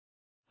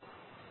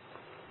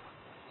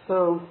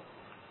So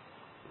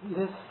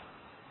this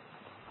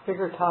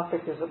bigger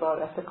topic is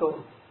about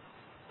ethical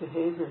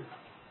behavior.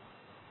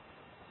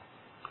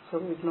 So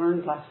we've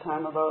learned last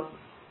time about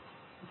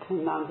the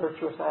 10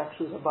 non-virtuous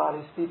actions of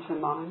body, speech,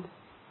 and mind.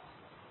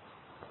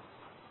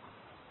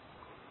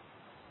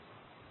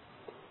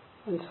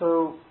 And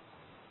so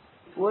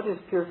what is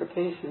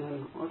purification,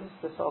 and what is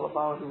this all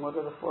about, and what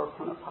are the 4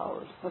 prana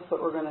powers? That's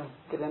what we're going to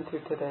get into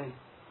today.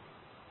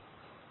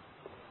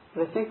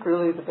 But I think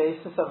really the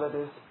basis of it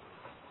is,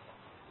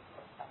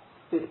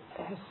 it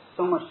has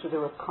so much to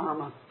do with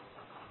karma.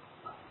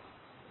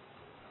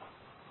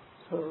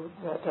 So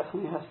that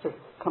definitely has to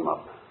come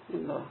up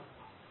in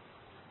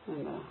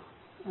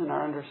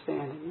our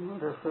understanding in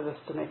order for this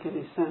to make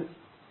any sense.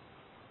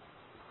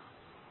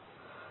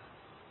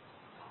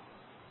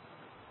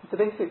 The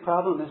basic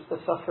problem is the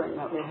suffering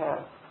that we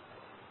have.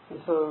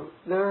 And so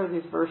there are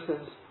these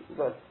verses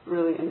that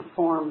really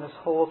inform this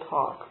whole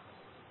talk.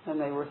 And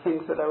they were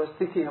things that I was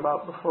thinking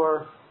about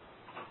before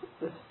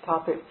this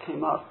topic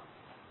came up.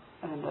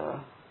 And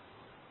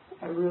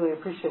I really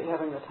appreciate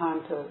having the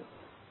time to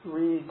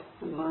read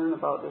and learn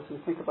about this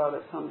and think about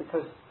it some,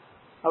 because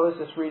I was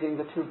just reading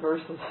the 2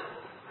 verses,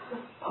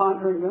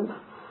 pondering them,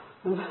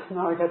 and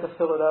now I got to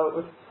fill it out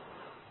with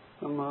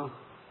some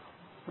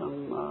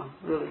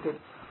really good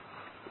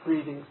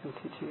readings and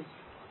teachings.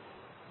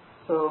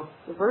 So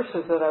the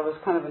verses that I was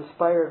kind of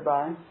inspired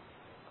by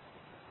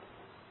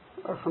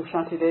are from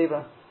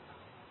Shantideva.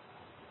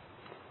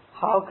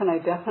 How can I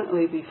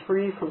definitely be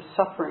free from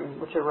suffering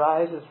which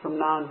arises from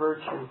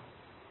non-virtue?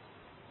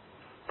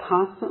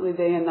 Constantly,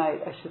 day and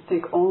night, I should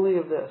think only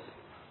of this.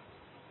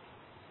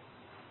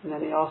 And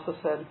then he also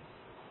said,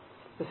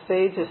 the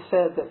sage has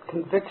said that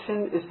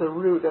conviction is the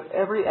root of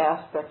every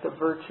aspect of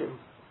virtue.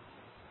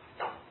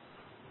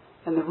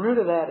 And the root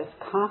of that is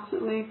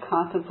constantly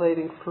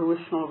contemplating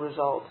fruitional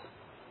results.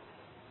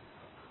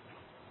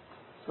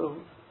 So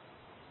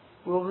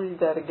we'll read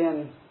that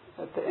again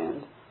at the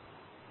end.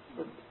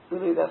 But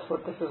really that's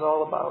what this is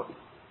all about.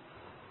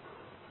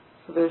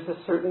 So there's a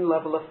certain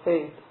level of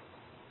faith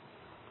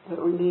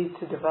that we need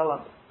to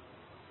develop.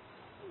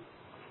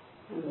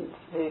 And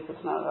faith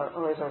is not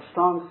always our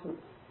strong suit,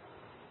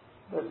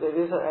 but it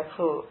is an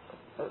actual,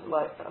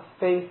 like a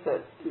faith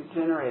that you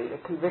generate, a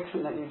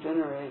conviction that you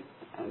generate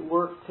and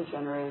work to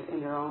generate in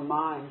your own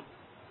mind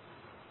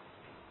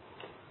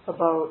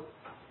about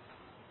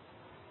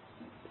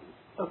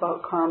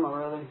karma,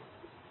 really.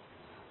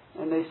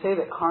 And they say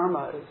that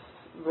karma is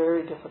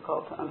very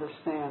difficult to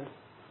understand,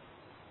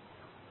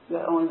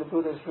 that only the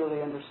Buddhas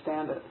really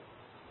understand it.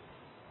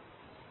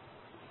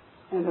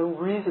 And the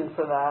reason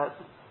for that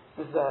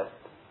is that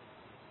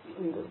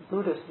in the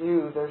Buddhist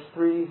view, there's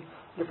 3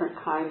 different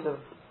kinds of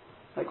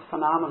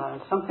phenomena,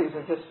 and some things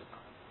are just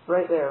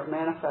right there,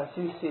 manifest,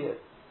 you see it.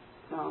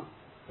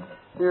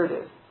 Here it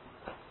is.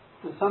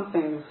 And some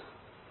things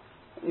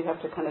you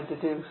have to kind of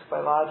deduce by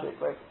logic,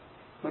 like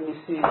when you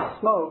see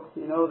smoke,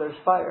 you know there's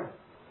fire.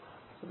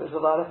 So there's a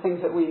lot of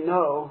things that we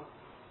know,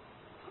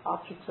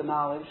 objects of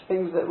knowledge,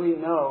 things that we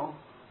know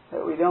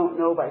that we don't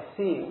know by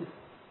seeing.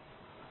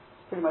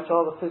 Pretty much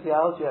all the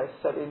physiology I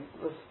studied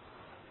was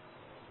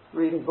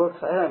reading books.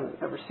 I haven't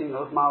ever seen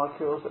those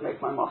molecules that make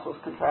my muscles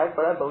contract,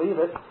 but I believe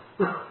it,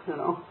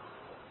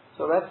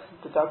 So that's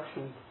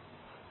deduction.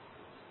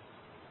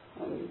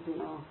 And,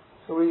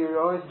 so we're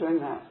always doing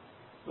that.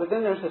 But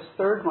then there's this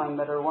third one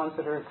that are ones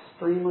that are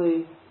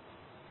extremely,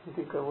 I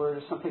think the word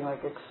is something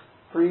like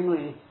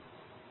extremely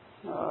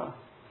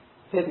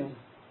hidden.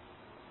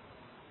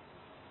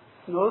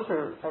 And those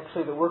are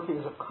actually the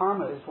workings of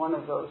karma is one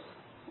of those.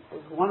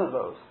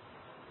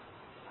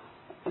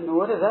 And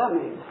what does that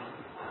mean?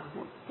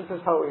 This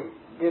is how we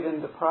get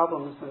into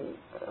problems, and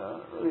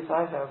at least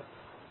I have.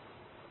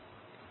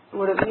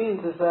 What it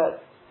means is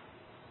that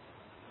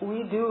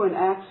we do an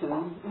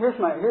action. Here's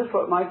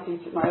what my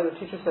other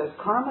teacher says.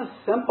 Karma is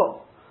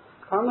simple.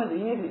 Karma is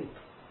easy.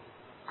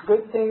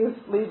 Good things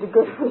lead to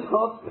good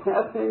results.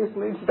 Bad things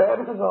lead to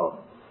bad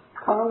results.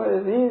 Karma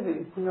is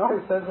easy. He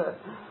always says that.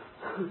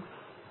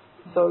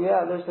 So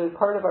there's a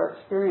part of our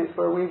experience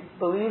where we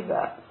believe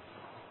that.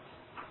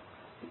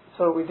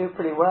 So we do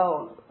pretty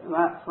well in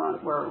that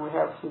front where we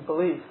have some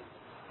belief,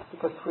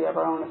 because we have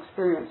our own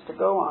experience to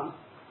go on.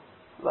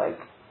 Like,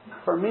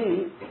 for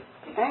me,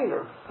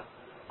 anger.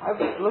 I've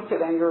looked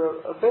at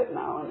anger a bit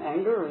now, and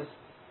anger is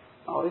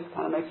always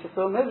kind of makes you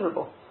feel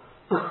miserable.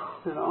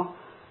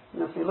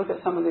 And if you look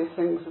at some of these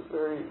things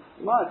very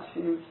much,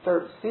 you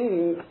start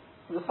seeing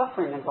the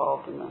suffering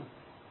involved in them.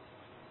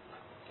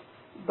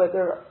 But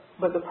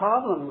the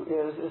problem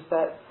is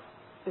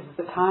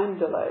the time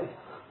delay.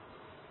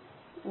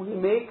 We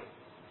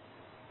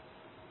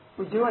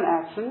do an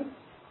action,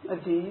 a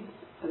deed,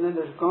 and then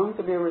there's going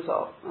to be a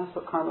result. That's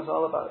what karma is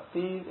all about.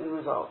 Deed and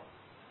result.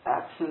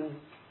 Action,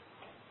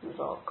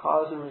 result.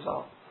 Cause and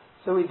result.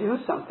 So we do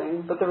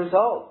something, but the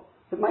result,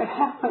 it might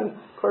happen,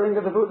 according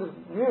to the Buddha's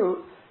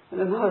view, in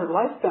another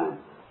lifetime.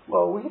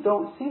 Well, we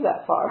don't see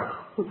that far.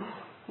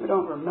 We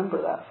don't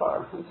remember that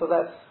far. And so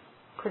that's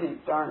pretty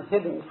darn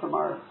hidden from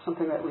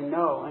something that we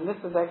know. And this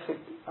is actually,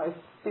 I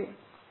think,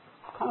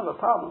 kind of a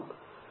problem.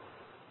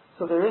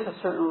 So there is a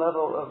certain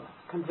level of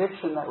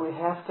conviction that we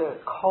have to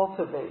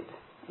cultivate.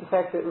 In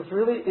fact, it was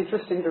really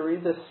interesting to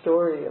read this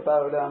story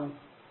about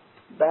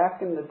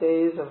back in the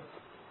days of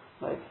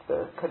like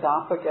the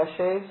Kadampa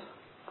Geshes.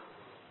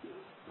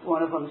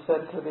 One of them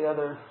said to the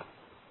other,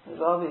 there's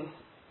all these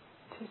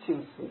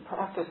teachings and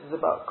practices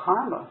about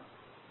karma,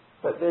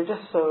 but they're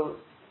just so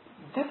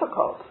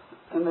difficult.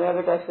 And the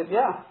other guy said,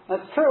 yeah,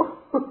 that's true.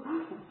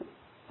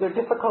 They're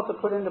difficult to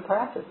put into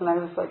practice. And I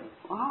was like,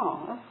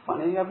 wow, that's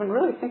funny. I've been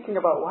really thinking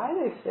about why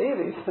they say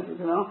these things,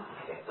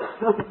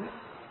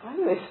 Why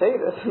do they say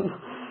this?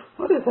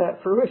 What is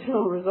that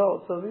fruitional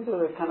result? So these are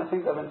the kind of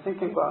things I've been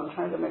thinking about and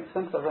trying to make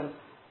sense of. And,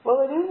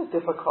 well, it is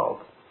difficult.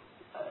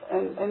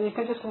 And you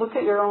can just look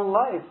at your own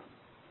life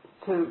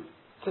to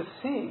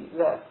see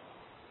that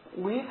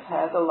we've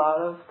had a lot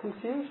of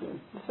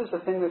confusion. This is the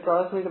thing that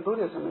draws me to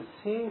Buddhism, is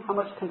seeing how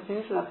much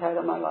confusion I've had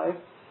in my life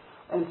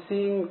and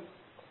seeing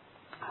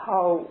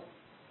how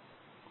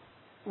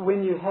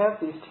when you have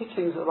these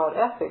teachings about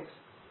ethics,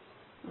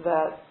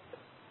 that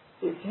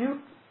if you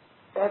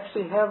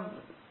actually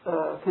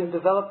can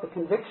develop the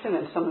conviction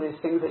in some of these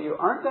things that you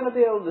aren't going to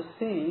be able to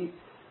see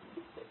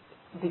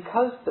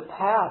because the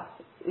path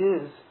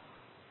is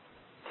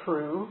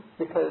true,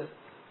 because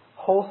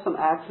wholesome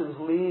actions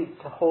lead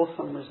to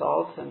wholesome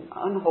results and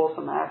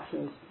unwholesome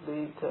actions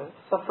lead to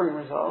suffering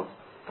results.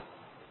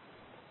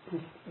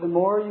 The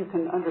more you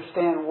can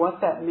understand what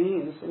that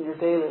means in your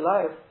daily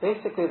life,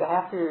 basically the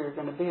happier you're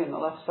going to be and the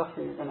less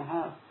suffering you're going to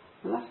have.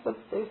 And that's the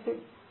basic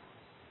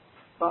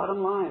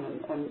bottom line.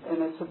 And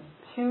it's a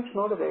huge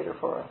motivator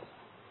for us.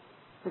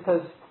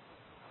 Because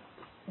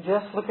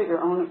just look at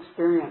your own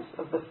experience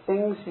of the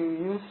things you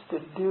used to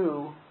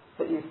do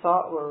that you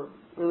thought were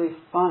really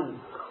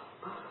fun.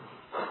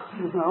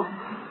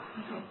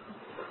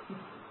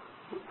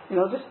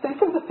 Just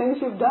think of the things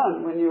you've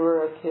done when you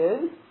were a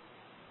kid.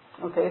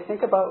 Okay,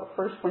 think about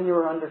first when you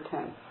were under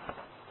 10.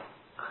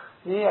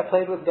 Me, I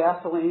played with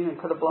gasoline and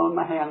could have blown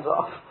my hands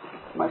off.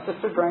 My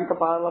sister drank a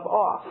bottle of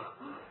off,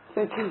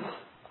 thinking,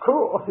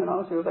 cool,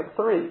 she was like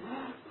 3.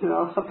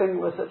 Something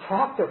was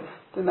attractive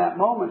in that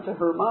moment to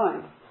her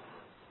mind.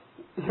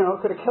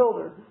 Could have killed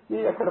her.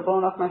 Me, I could have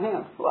blown off my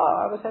hands.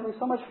 Wow, I was having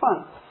so much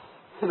fun.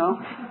 So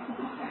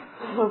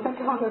think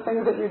of the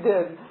things that you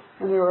did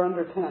when you were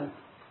under 10.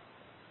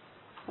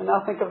 And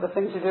now think of the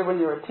things you did when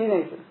you were a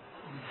teenager.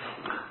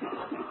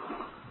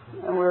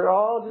 And we're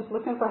all just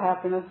looking for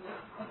happiness.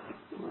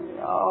 We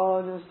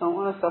all just don't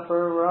want to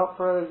suffer. We're out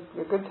for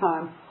a good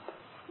time.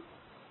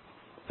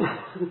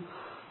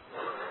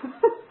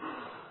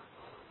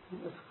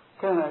 It's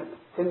going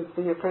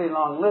to be a pretty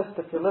long list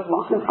if you live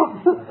long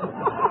enough.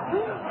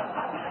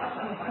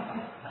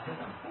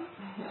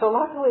 So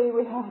luckily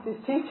we have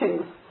these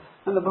teachings,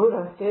 and the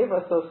Buddha gave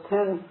us those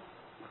 10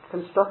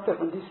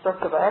 constructive and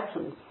destructive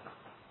actions.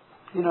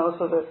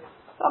 So that,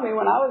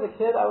 when I was a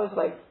kid, I was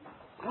like,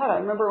 God,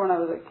 I remember when I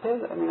was a kid,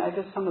 I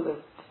did some of the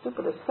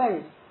stupidest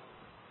things.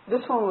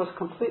 This one was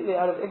completely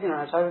out of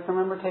ignorance. I can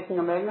remember taking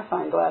a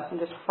magnifying glass and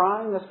just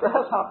frying this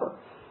grasshopper,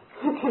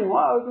 thinking,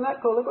 wow, isn't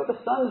that cool? Look what the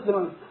sun's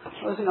doing.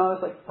 I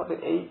was like probably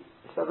 8,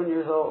 7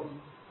 years old.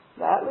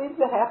 That leads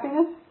to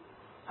happiness?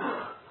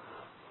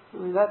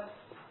 That's,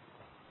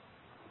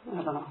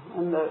 I don't know.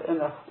 And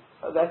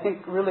I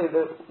think really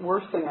the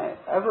worst thing I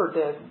ever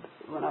did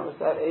when I was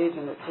that age,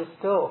 and it just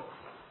still,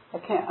 I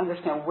can't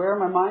understand where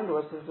my mind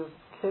was, is this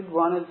kid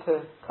wanted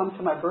to come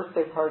to my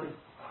birthday party.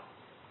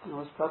 I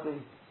was probably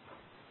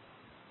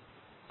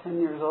 10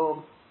 years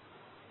old.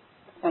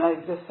 And I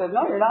just said,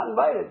 no, you're not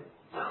invited.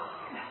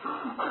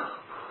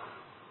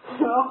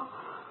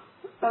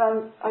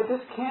 And I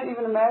just can't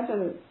even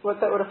imagine what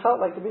that would have felt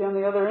like to be on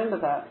the other end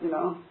of that,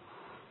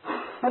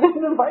 I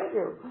didn't invite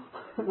you,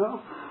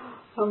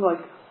 I'm like,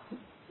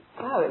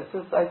 God, it's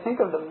just, I think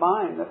of the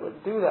mind that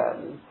would do that,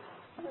 and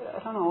I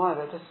don't know why,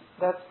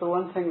 that's the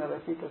one thing that I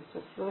think is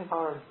just really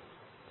hard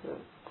to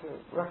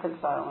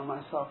reconcile in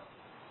myself.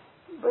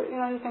 But,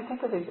 you can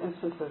think of these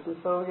instances, and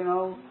so,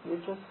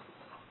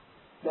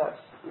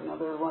 that's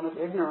another one of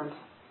ignorance.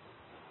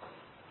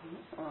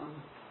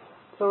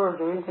 So we're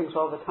doing things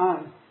all the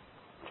time,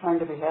 trying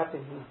to be happy.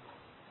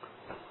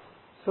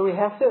 So we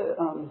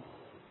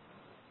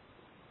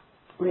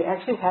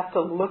actually have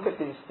to look at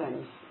these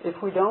things.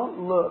 If we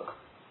don't look,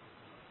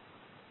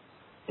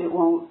 it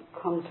won't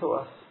come to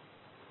us.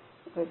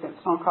 Like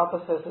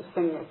Tsongkhapa says this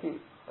thing,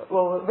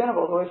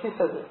 Venerable, the way she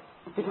says it,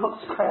 if you don't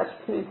scratch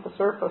beneath the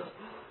surface,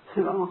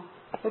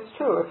 it's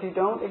true. If you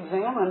don't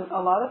examine,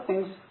 a lot of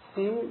things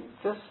seem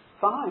just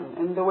fine.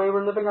 And the way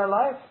we're living our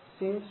life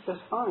seems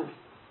just fine.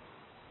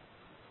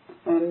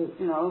 And,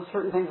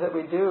 certain things that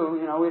we do,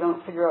 we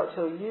don't figure out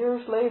till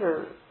years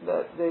later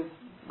that they've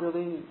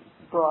really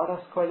brought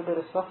us quite a bit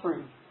of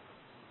suffering.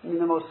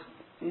 The most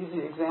easy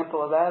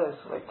example of that is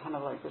kind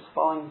of like just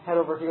falling head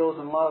over heels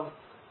in love,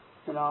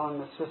 and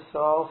it's just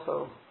all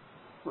so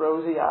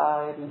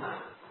rosy-eyed, and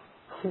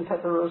you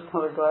got the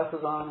rose-colored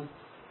glasses on.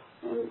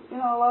 And,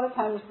 a lot of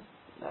times,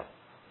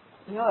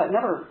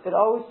 it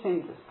always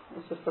changes.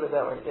 Let's just put it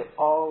that way. It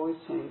always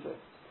changes.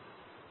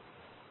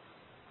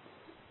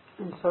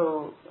 And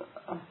so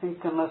I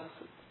think unless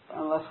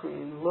we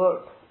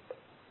look,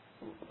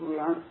 we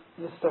aren't,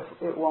 this stuff,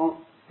 it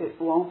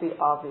won't be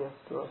obvious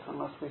to us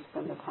unless we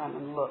spend the time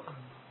and look.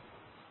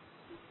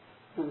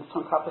 And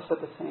Tsongkhapa said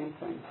the same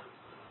thing.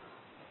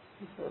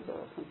 He said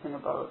something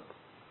about,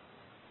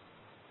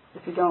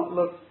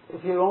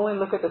 if you only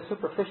look at the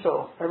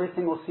superficial,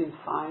 everything will seem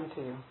fine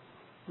to you.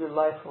 Your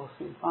life will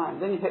seem fine.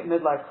 Then you hit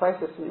midlife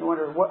crisis and you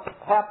wonder what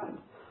happened,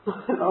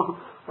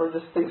 or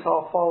just things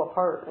all fall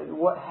apart and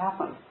what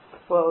happened.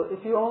 Well,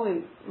 if you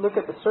only look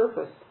at the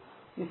surface,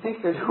 you think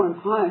you're doing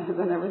fine, and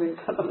then everything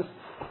kind of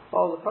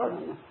falls apart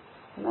on you.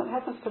 And that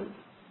happens to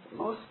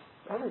most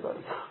everybody.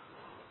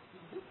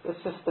 It's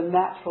just the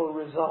natural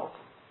result.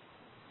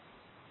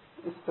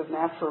 It's the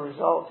natural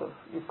result of,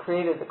 you've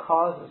created the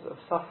causes of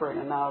suffering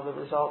and now the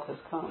result has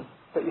come.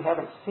 But you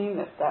haven't seen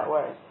it that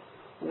way.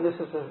 And this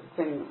is the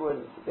thing,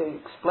 when they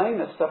explain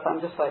this stuff,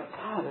 I'm just like,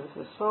 God,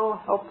 this is so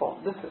helpful.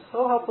 This is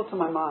so helpful to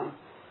my mind,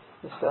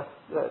 the stuff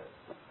that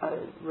I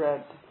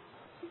read.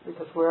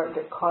 Because where I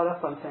get caught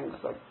up on things,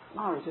 like,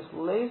 wow, he just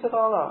lays it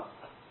all out.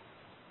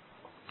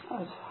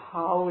 That's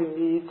how we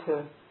need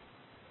to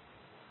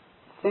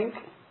think,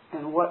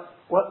 and what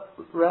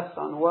rests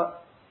on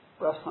what.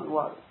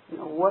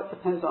 What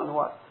depends on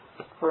what.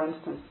 For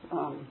instance,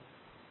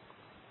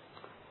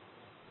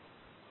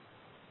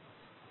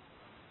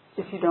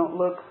 if you don't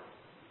look,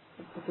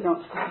 if you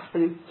don't scratch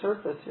beneath the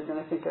surface, you're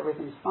going to think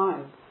everything's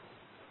fine.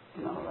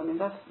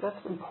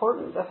 That's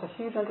important. That's a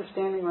huge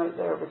understanding right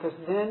there, because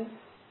then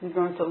you're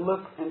going to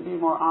look and be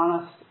more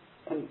honest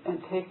and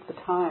take the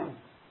time.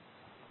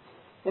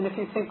 And if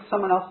you think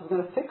someone else is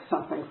going to fix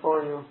something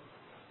for you,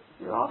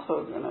 you're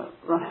also going to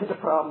run into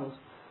problems.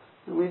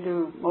 And we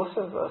do, most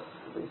of us,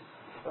 at least,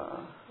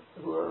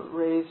 who are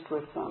raised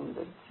with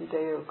the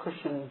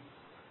Judeo-Christian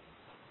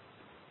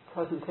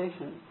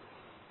presentation,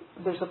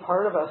 there's a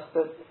part of us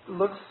that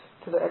looks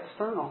to the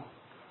external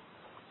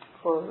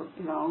for,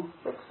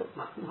 fix it.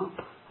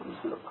 I'm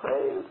just going to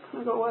pray and it's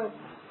going to go away.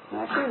 And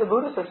actually the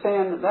Buddhists are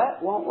saying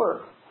that won't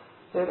work.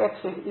 They've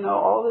actually,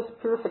 all this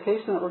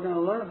purification that we're going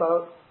to learn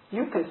about,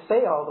 you can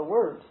say all the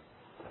words.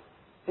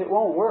 It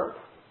won't work.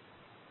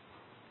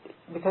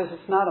 Because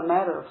it's not a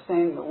matter of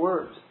saying the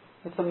words.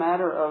 It's a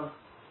matter of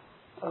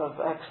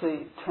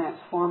actually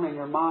transforming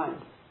your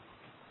mind.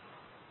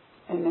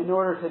 And in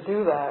order to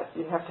do that,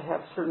 you have to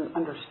have certain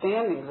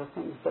understandings of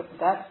things, but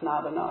that's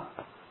not enough.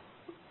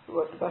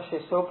 What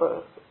Vashe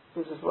Sopa,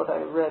 this is what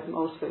I read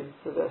mostly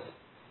for this,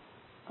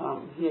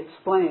 he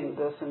explained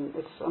this, and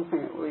it's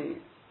something that we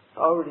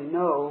already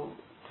know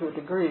to a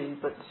degree,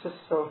 but it's just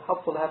so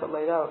helpful to have it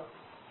laid out.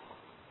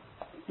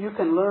 You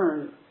can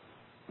learn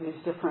these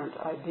different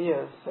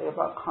ideas, say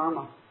about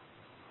karma,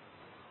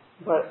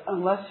 but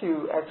unless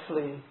you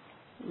actually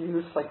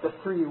use like the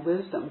three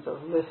wisdoms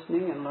of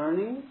listening and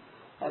learning,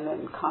 and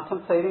then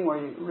contemplating, where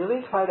you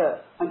really try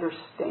to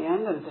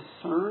understand and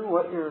discern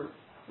what you're,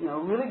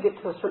 really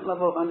get to a certain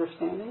level of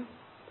understanding,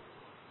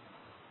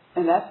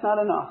 and that's not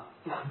enough.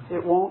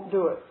 It won't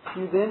do it.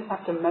 You then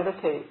have to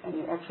meditate, and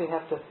you actually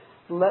have to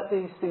let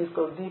these things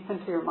go deep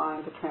into your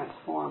mind to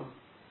transform.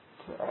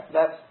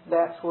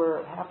 That's where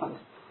it happens.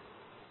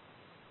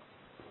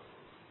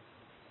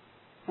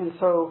 And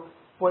so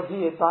what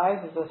he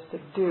advises us to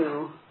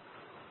do,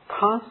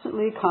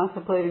 constantly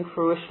contemplating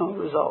fruitional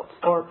results,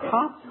 or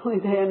constantly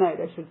day and night,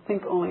 I should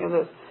think only of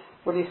this.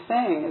 What he's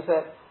saying is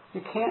that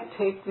you can't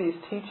take these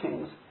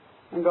teachings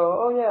and go,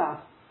 oh yeah,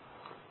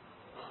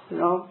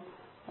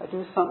 I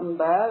do something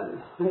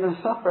bad, I'm going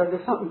to suffer. I do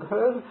something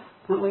good,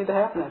 it's going to lead to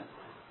happiness.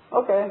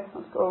 Okay,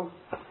 let's go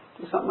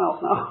do something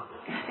else now.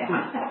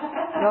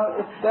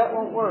 That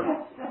won't work.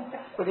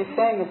 What he's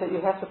saying is that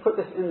you have to put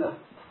this in the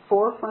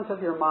forefront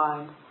of your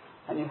mind,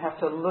 and you have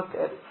to look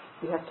at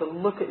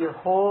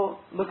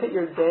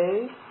your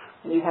day,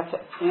 and you have to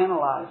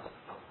analyze.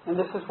 And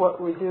this is what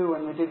we do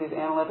when we do these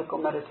analytical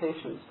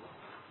meditations.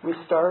 We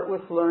start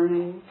with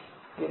learning,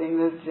 getting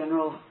the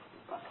general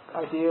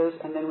ideas,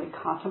 and then we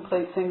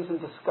contemplate things and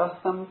discuss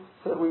them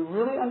so that we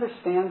really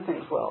understand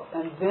things well.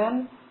 And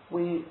then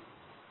we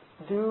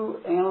do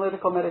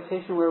analytical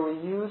meditation where we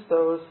use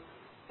those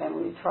and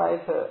we try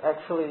to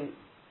actually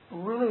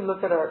really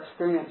look at our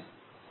experience.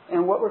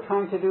 And what we're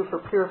trying to do for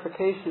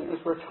purification is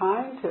we're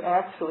trying to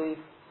actually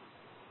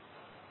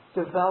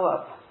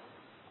develop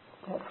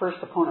that first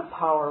opponent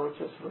power, which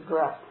is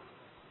regret.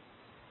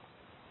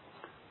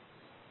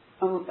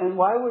 And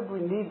why would we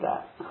need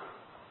that?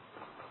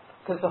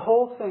 Because the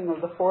whole thing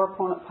of the four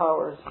opponent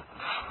powers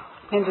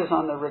hinges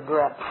on the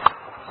regret.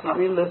 So let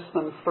me list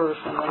them first,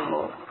 and then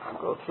we'll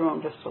go through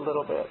them just a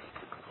little bit.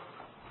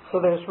 So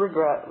there's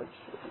regret, which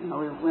we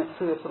went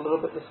through this a little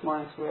bit this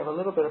morning, so we have a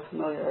little bit of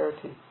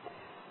familiarity.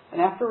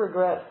 And after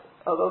regret,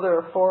 although there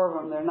are four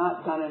of them, they're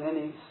not done in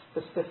any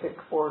specific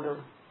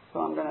order. So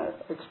I'm going to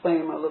explain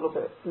them a little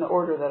bit in the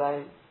order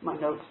that my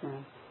notes are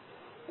in.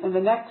 And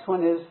the next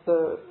one is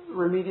the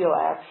remedial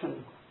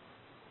action,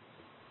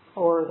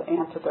 or the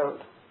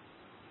antidote.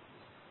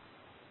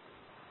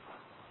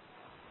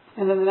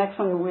 And then the next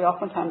one we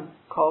oftentimes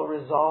call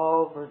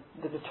resolve, or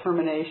the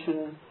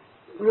determination.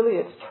 really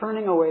it's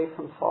turning away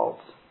from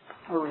faults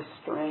or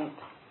restraint.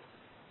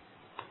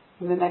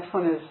 And the next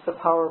one is the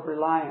power of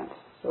reliance.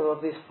 So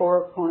of these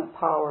four opponent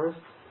powers,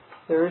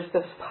 there is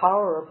this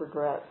power of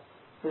regret.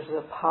 There's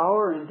a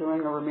power in doing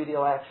a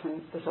remedial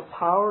action. There's a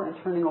power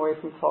in turning away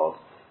from faults.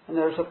 And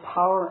there's a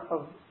power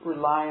of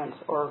reliance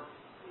or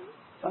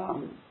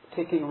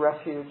taking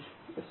refuge.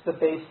 It's the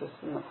basis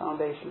and the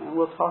foundation. And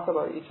we'll talk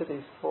about each of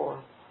these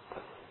four.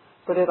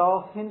 But it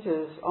all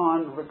hinges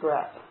on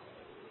regret.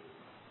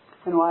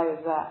 And why is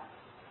that?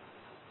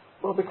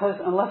 Well, because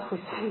unless we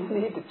see the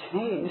need to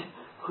change,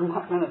 we're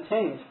not going to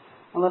change.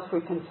 Unless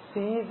we can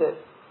see that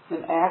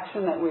an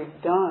action that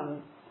we've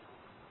done,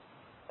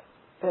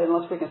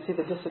 unless we can see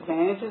the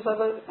disadvantages of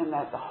it and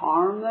that the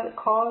harm that it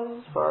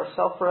causes for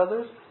ourselves or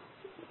others,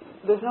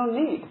 there's no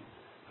need.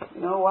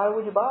 Why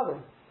would you bother?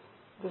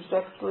 There's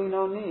actually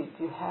no need.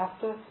 You have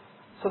to.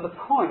 So the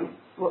point,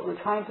 what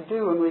we're trying to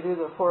do when we do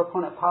the four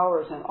opponent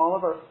powers in all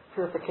of our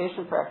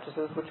purification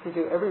practices, which we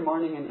do every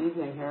morning and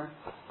evening here,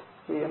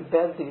 we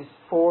embed these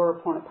four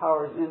opponent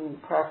powers in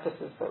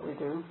practices that we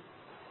do.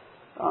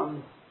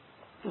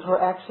 Is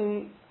we're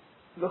actually,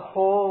 the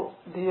whole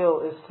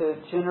deal is to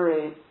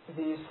generate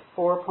these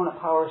four opponent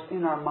powers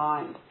in our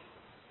mind,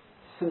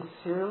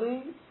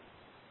 sincerely,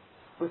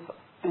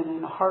 and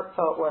in a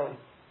heartfelt way.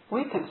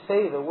 We can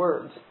say the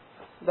words.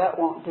 That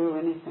won't do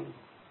anything.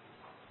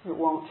 It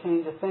won't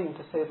change a thing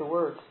to say the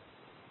words.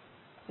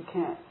 You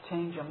can't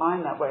change your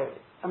mind that way.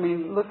 I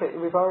mean,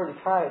 we've already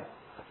tried.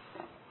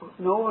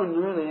 No one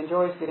really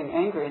enjoys getting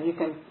angry, and you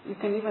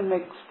can even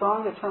make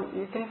strong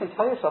you can even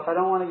tell yourself, I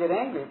don't want to get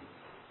angry.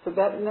 But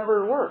that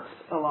never works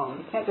alone.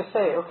 You can't just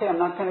say, okay, I'm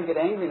not going to get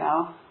angry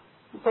now.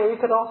 Okay, we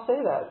could all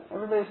say that.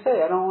 Everybody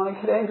say, I don't want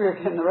to get angry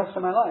again the rest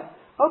of my life.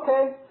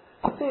 Okay,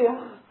 see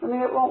ya. I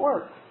mean, it won't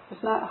work.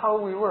 It's not how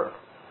we work.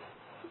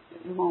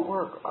 It won't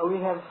work. We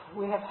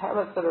have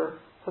habits that are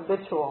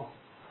habitual.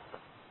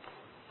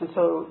 And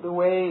so the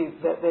way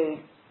that they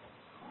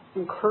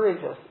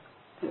encourage us,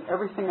 in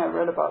everything I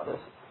read about this,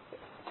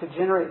 to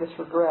generate this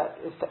regret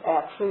is to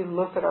actually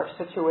look at our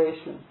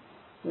situation.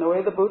 And the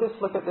way the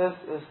Buddhists look at this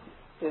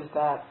is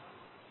that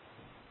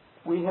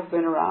we have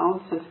been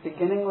around since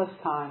beginningless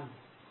time.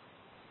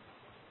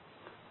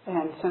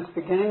 And since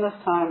beginningless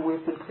time,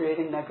 we've been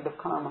creating negative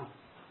karma.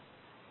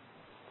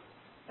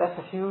 That's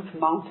a huge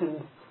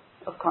mountain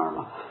of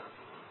karma.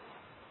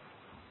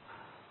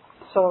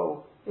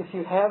 So, if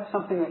you have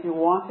something that you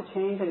want to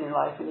change in your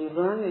life and you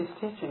learn these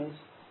teachings,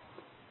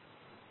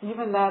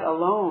 even that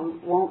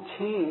alone won't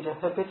change a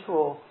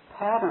habitual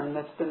pattern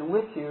that's been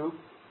with you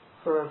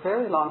for a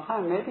very long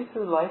time, maybe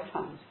through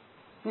lifetimes.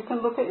 You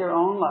can look at your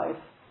own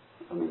life.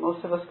 I mean,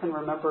 most of us can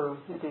remember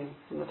maybe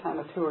from the time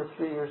of 2 or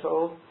 3 years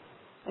old.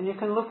 And you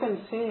can look and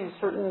see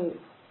certain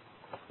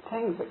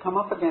things that come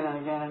up again and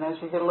again. And as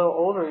you get a little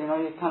older,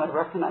 you kind of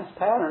recognize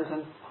patterns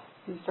and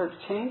you start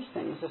to change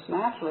things just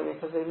naturally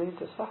because they lead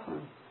to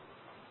suffering.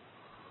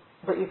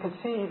 But you can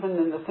see even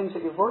in the things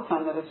that you've worked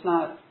on that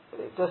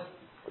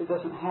it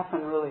doesn't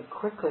happen really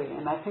quickly.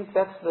 And I think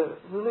that's the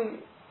really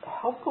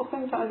helpful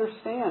thing to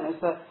understand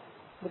is that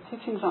the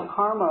teachings on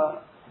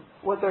karma,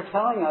 what they're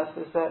telling us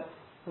is that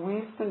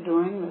we've been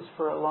doing this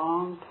for a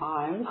long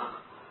time.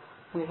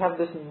 We have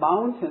this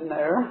mountain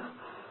there.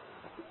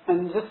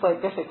 And just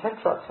like Geshe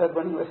Tetrok said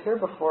when he was here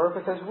before,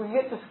 because we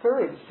get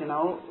discouraged,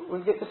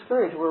 we get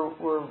discouraged.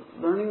 We're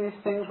learning these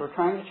things, we're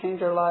trying to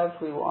change our lives,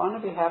 we want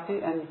to be happy,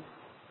 and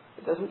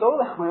it doesn't go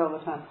that way all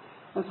the time.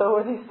 And so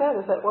what he said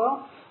is that,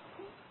 well,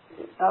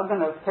 I'm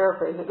going to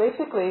paraphrase it.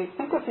 Basically,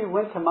 think if you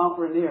went to Mount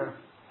Rainier,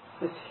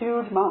 this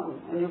huge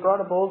mountain, and you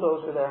brought a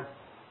bulldozer there,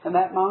 and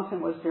that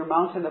mountain was your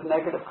mountain of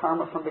negative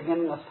karma from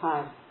beginningless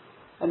time.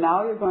 And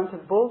now you're going to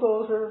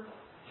bulldozer,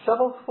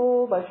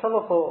 shovelful by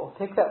shovelful,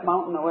 take that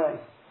mountain away.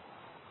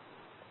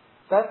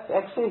 That's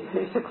actually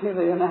basically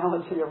the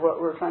analogy of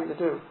what we're trying to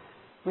do.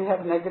 We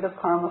have negative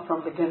karma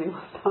from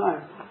beginningless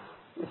time.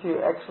 If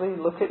you actually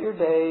look at your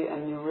day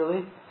and you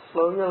really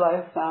slow your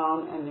life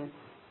down and you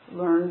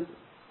learn,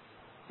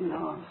 it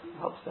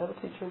helps to have a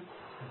teacher.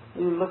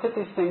 You look at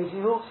these things,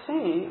 you'll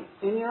see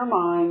in your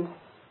mind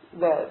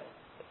that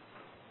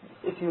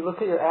if you look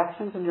at your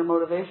actions and your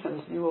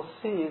motivations, you will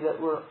see that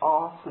we're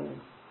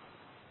often,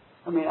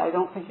 I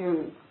don't think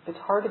it's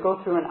hard to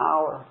go through an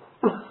hour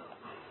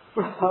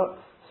without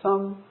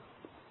some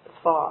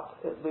thought,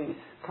 at least,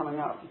 coming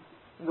up.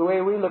 The way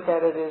we look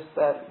at it is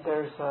that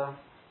there's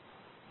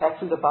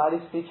actions of body,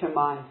 speech, and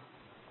mind.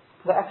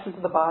 The actions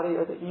of the body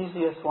are the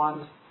easiest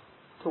ones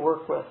to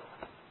work with.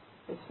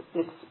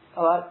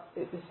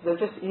 They're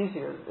just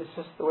easier. It's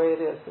just the way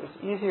it is.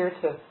 It's easier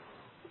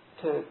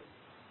to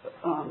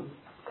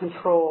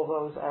control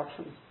those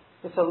actions.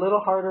 It's a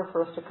little harder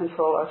for us to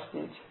control our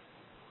speech.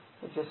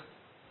 It just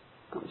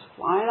comes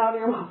flying out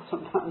of your mouth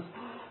sometimes.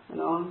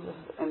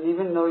 And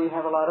even though you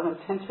have a lot of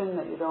intention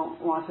that you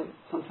don't want it,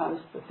 sometimes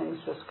the things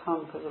just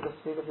come because of the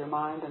state of your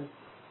mind. And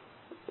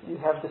you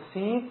have the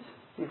seeds.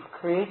 You've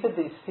created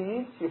these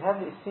seeds. You have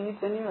these seeds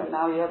in you, and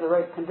now you have the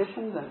right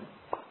conditions, and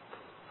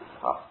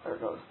there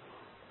it goes.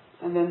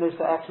 And then there's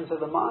the actions of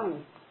the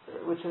mind,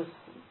 which is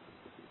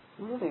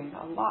really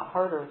a lot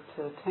harder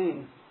to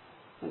attain.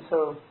 And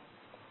so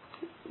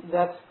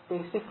that's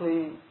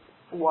basically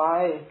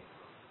why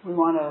we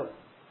want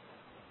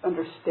to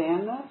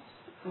understand this,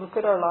 look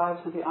at our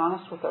lives and be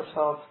honest with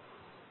ourselves.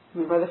 I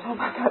mean, by the time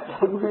I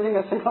got done reading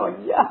this, I'm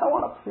going, yeah, I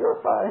want to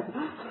purify.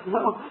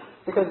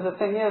 Because the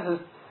thing is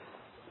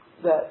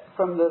that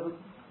from the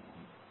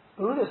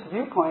Buddhist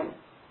viewpoint,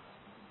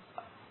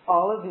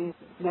 all of these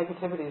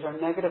negativities or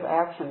negative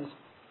actions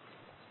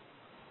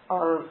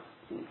are,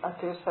 I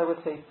guess I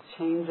would say,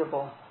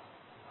 changeable.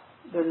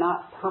 They're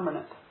not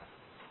permanent.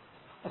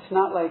 It's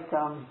not like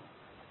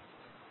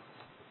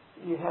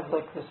you have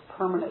like this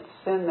permanent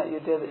sin that you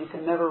did that you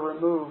can never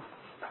remove.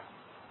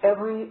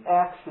 Every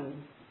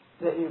action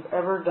that you've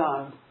ever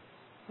done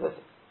that's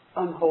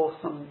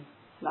unwholesome,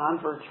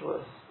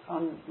 non-virtuous,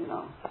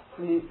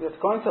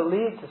 that's going to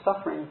lead to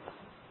suffering,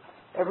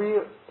 every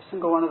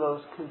single one of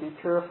those can be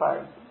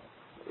purified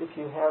if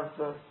you have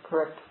the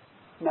correct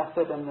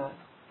method and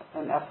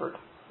effort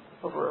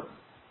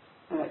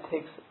and it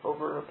takes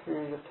over a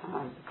period of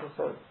time because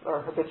of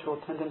our habitual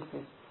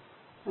tendencies.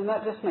 And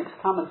that just makes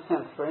common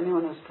sense for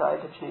anyone who's tried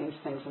to change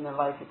things in their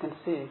life. You can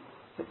see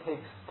it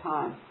takes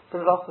time,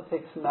 but it also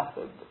takes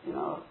method,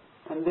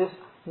 and this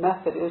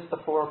method is the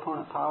four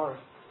opponent powers.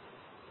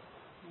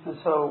 And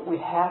so we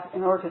have,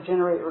 in order to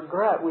generate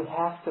regret, we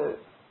have to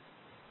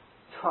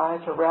try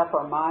to wrap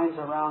our minds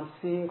around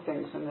seeing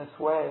things in this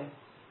way.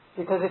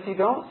 Because if you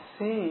don't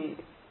see,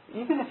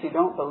 even if you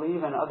don't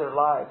believe in other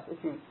lives,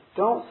 if you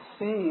don't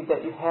see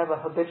that you have a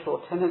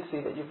habitual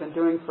tendency that you've been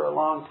doing for a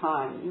long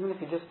time, even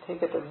if you just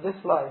take it to this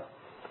life,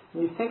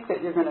 and you think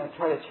that you're going to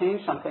try to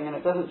change something and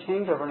it doesn't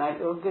change overnight,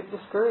 you'll get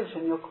discouraged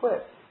and you'll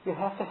quit. You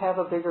have to have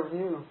a bigger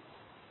view,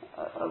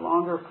 a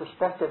longer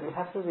perspective. You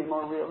have to be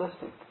more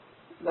realistic.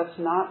 That's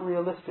not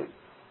realistic.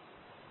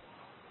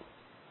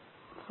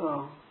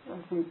 So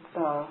I think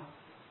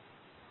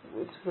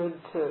it's good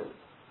to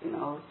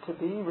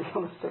be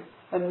realistic.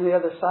 And the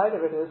other side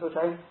of it is, which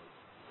I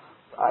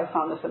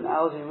found this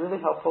analogy really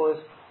helpful,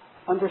 is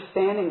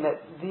understanding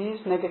that these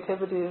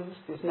negativities,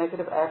 these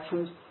negative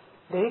actions,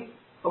 they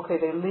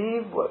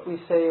leave what we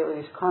say are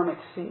these karmic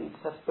seeds.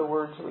 That's the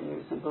words we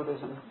use in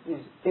Buddhism.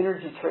 These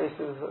energy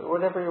traces, or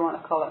whatever you want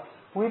to call it.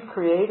 We've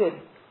created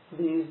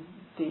these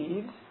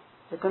deeds.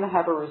 They're going to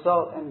have a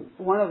result, and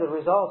one of the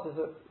results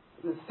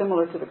is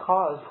similar to the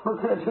cause.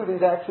 We're going to do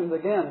these actions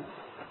again.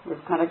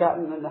 We've kind of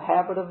gotten in the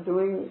habit of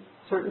doing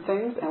certain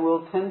things, and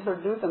we'll tend to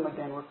do them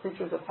again. We're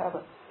creatures of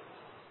habit.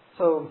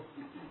 So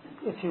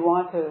if you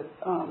want to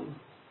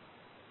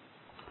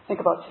think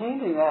about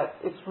changing that,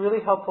 it's really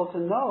helpful to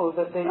know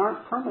that they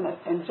aren't permanent.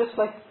 And just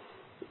like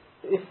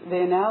if the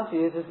analogy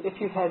is if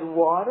you had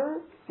water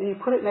and you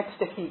put it next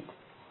to heat,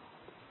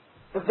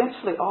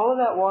 eventually all of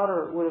that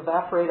water would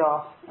evaporate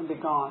off and be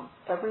gone,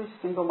 every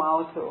single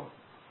molecule.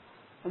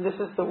 And this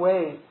is the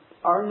way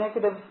our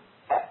negative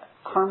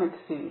karmic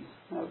seeds,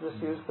 I'll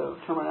just use the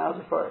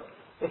terminology for it,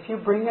 if you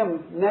bring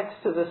them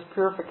next to this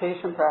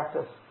purification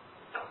practice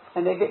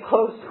and they get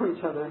close to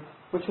each other,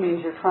 which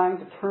means you're trying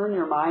to turn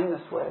your mind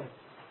this way,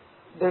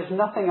 there's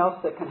nothing else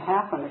that can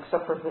happen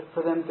except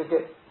for them to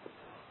get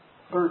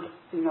burnt,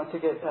 to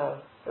get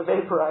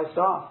vaporized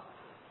off.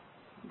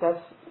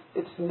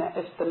 It's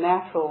the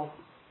natural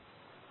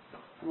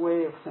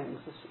way of things.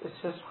 It's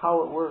just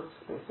how it works,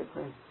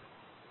 basically.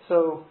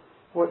 So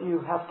what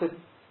you have to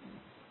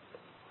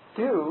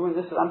do, and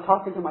I'm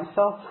talking to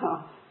myself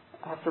now,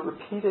 I have to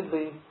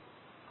repeatedly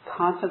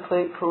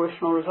contemplate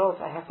fruitional results.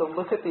 I have to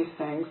look at these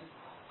things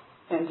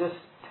and just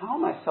tell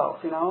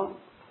myself,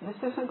 this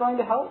isn't going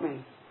to help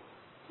me,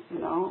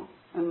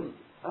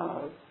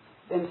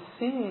 and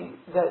see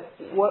that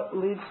what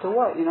leads to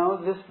what,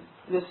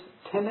 this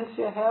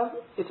tendency I have,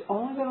 it's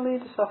only going to lead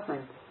to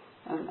suffering.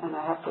 And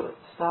I have to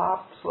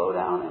stop, slow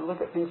down, and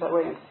look at things that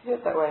way and see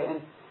it that way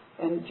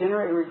and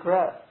generate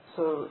regret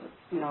so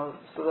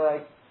that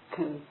I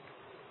can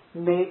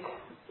make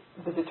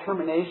the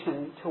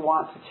determination to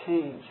want to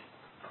change.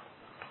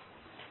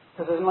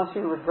 Because unless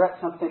you regret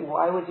something,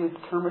 why would you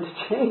determine to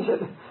change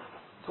it?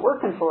 It's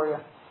working for you,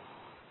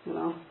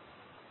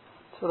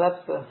 So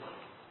that's the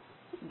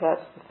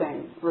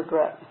thing,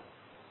 regret.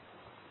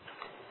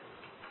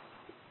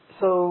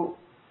 So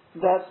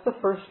that's the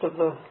first of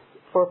the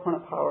four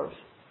opponent powers.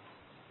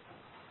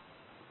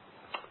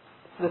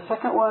 The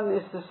second one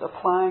is this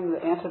applying the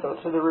antidote,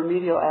 so the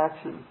remedial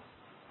action.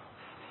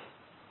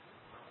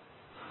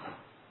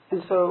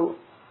 And so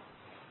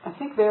I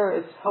think there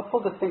it's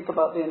helpful to think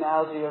about the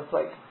analogy of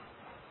like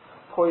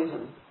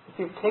poison. If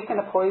you've taken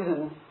a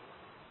poison,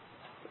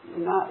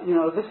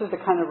 this is the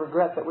kind of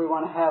regret that we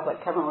want to have,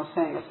 like Kevin was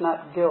saying, it's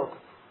not guilt.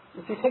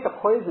 If you take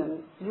a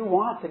poison, you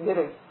want to get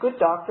a good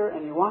doctor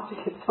and you want to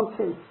get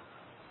something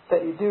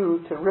that you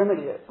do to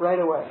remedy it right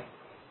away.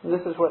 And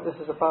this is what this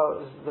is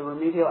about, is the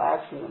remedial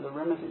action and the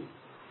remedy.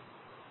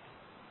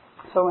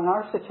 So in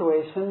our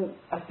situation,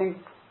 I think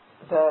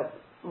that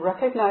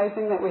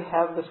recognizing that we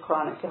have this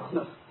chronic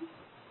illness,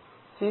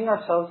 seeing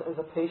ourselves as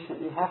a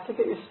patient, you have to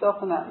get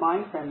yourself in that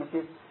mind frame. If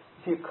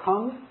you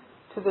come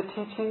to the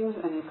teachings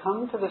and you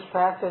come to this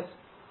practice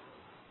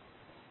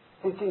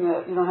thinking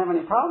that you don't have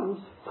any problems,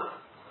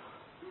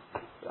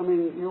 I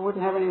mean, you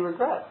wouldn't have any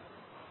regret.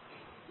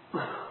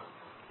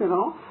 You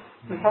know?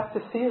 You have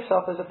to see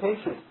yourself as a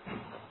patient.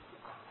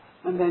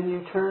 And then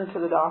you turn to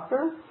the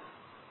doctor,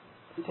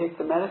 you take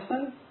the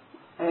medicine,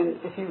 and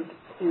if you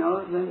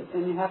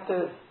you have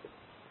to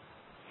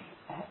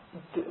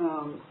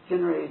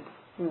generate,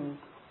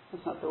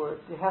 that's not the word,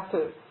 you have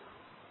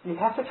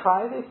to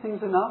try these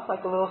things enough,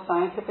 like a little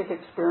scientific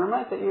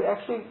experiment, that you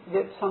actually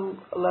get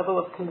some level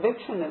of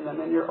conviction in them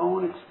in your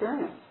own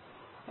experience.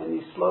 And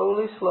you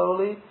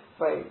slowly,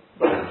 by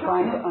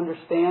trying to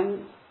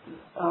understand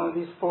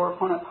these four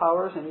opponent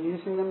powers and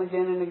using them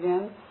again and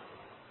again,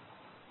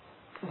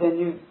 then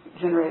you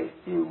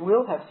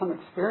will have some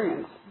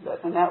experience,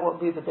 and that will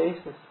be the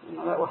basis.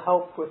 That will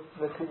help with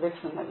the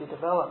conviction that you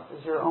develop,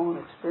 is your own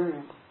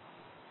experience.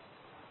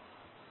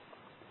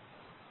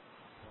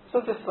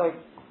 So just like,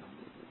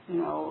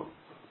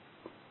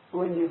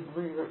 when you've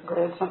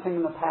regretted something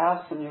in the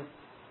past and you've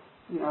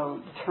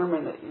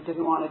determined that you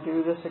didn't want to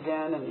do this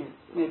again, and you've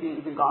maybe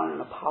even gone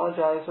and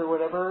apologized or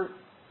whatever,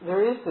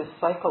 there is this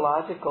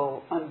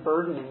psychological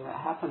unburdening that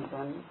happens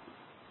then.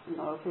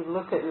 If you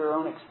look at your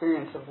own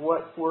experience of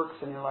what works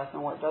in your life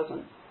and what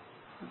doesn't.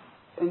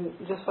 And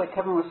just like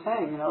Kevin was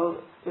saying,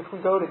 if we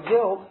go to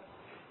guilt,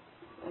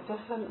 it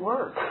doesn't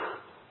work.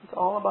 It's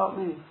all about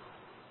me.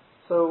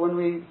 So when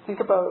we think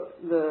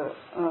about the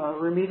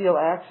remedial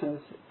actions,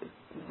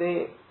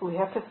 we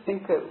have to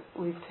think that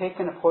we've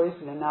taken a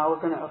poison and now we're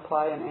going to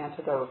apply an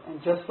antidote.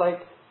 And just like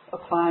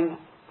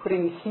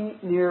putting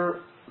heat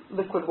near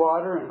liquid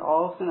water and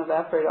all is going to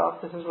evaporate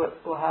off, this is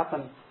what will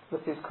happen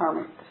with these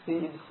karmic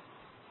seeds,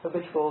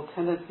 habitual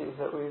tendencies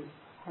that we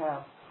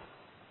have.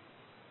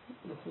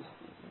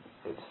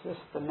 It's just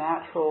the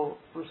natural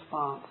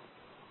response.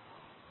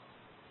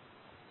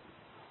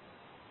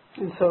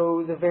 And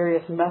so the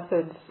various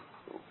methods,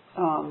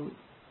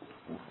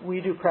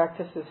 we do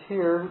practices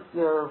here.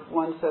 There are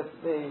ones that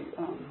they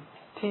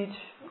teach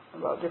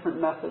about different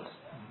methods.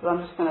 But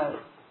I'm just going to,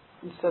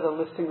 instead of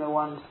listing the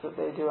ones that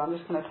they do, I'm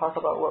just going to talk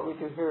about what we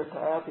do here at the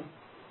Abbey.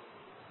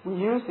 We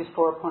use these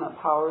four opponent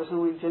powers,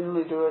 and we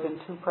generally do it in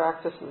two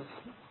practices.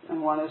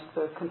 And one is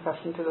the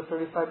confession to the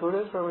 35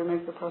 Buddhas, where we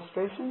make the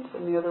prostrations,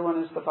 and the other one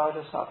is the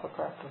Vajrasattva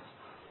practice.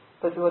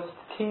 But what's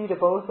key to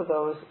both of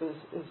those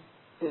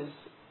is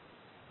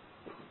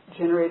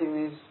generating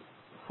these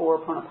four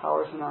opponent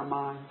powers in our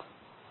mind.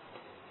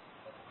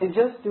 And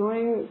just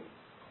doing,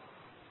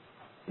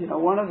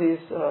 one of these,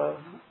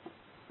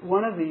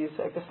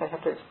 I guess I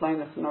have to explain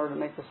this in order to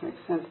make this make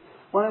sense.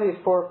 One of these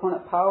four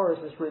opponent powers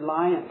is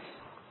reliance,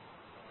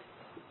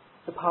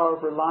 the power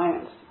of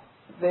reliance.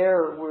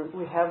 There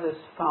we have this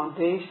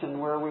foundation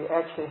where we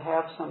actually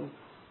have some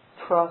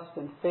trust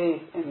and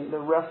faith in the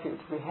refuge.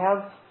 We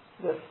have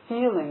the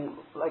feeling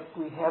like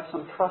we have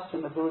some trust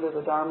in the Buddha,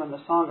 the Dharma, and the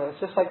Sangha. It's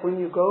just like when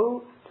you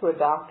go to a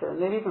doctor,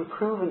 and they've even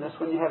proven this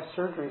when you have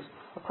surgeries.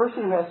 A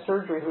person who has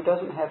surgery who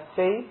doesn't have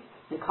faith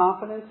and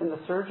confidence in the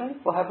surgeon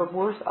will have a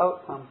worse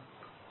outcome.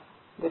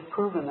 They've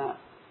proven that.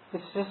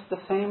 It's just the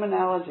same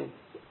analogy.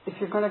 If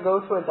you're going to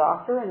go to a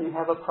doctor and you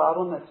have a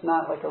problem that's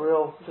not like a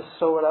real just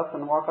sew it up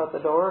and walk out the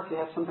door, if you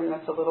have something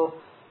that's a little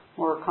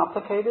more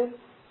complicated,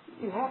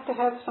 you have to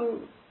have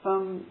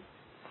some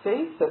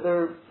faith that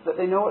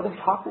they know what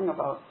they're talking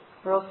about,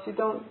 or else you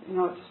don't.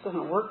 It just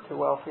doesn't work too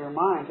well for your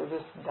mind. You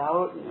just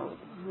doubt.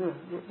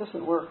 It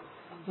doesn't work.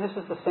 And this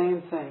is the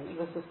same thing.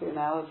 This is the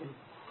analogy.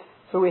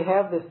 So we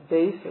have this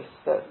basis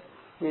that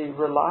we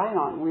rely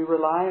on. We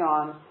rely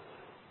on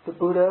the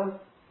Buddha,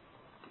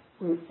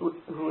 who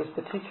is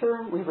the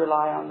teacher. We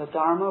rely on the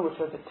Dharma, which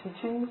are the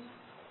teachings.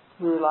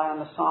 We rely on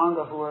the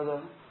Sangha, who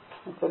are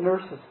the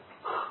nurses.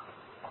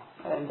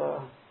 And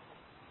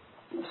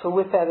so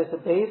with that as a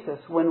basis,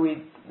 when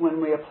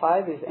we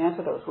apply these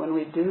antidotes, when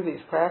we do these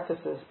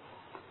practices,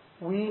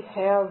 we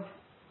have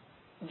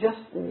just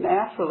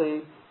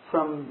naturally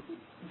from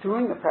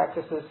doing the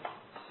practices,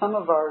 some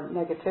of our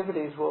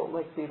negativities will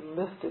be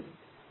lifted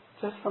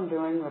just from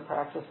doing the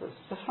practices,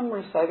 just from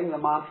reciting the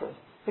mantras.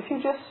 If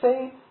you just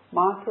say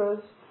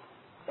mantras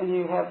and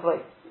you have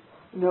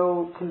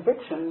no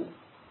conviction,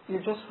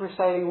 you're just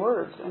reciting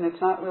words and it's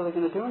not really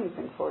going to do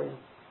anything for you.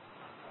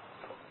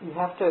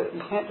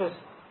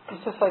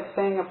 It's just like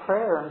saying a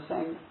prayer and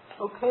saying,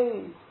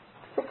 okay,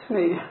 fix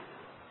me.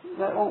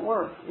 That won't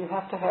work. It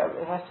has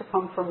to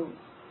come from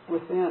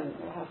within.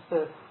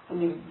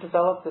 And you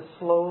develop this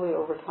slowly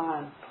over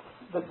time.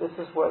 But this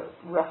is what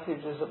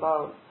refuge is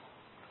about.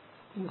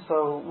 And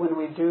so when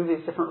we do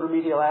these different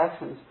remedial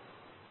actions,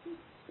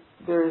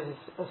 there is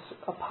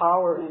a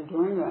power in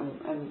doing them,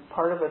 and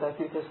part of it, I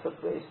think, is the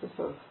basis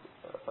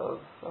of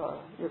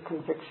your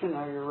conviction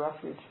or your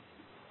refuge.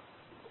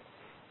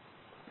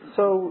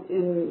 So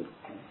in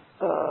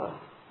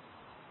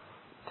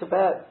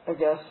Tibet, I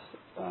guess,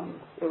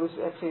 it was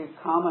actually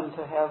common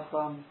to have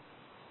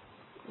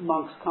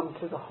monks come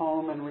to the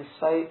home and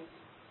recite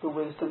the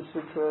wisdom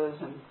sutras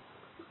and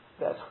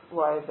That's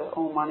why the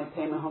Om Mani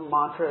Padme Hum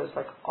mantra is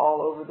like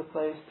all over the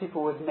place.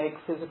 People would make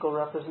physical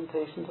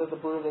representations of the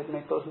Buddha. They'd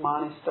make those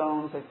Mani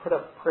stones. They'd put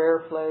up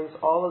prayer flags.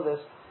 All of this.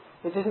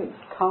 It didn't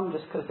come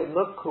just because they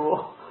look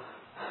cool.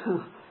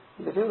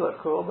 They do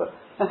look cool, but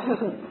that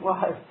isn't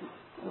why.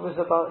 It was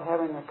about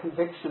having a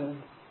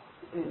conviction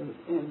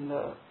in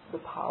the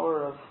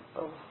power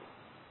of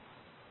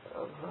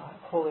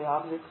holy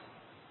objects.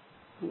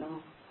 You know,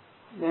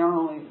 they are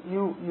only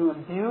you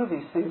imbue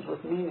these things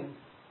with meaning.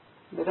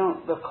 They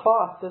don't. The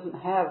cloth doesn't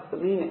have the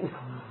meaning.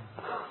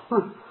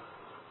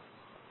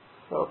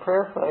 So a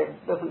prayer flag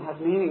doesn't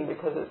have meaning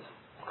because it's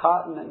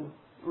cotton and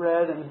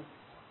red and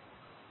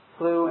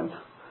blue, and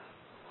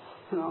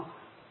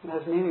it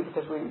has meaning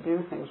because we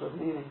imbue things with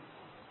meaning.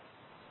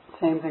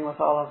 Same thing with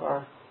all of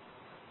our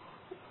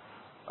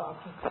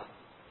objects.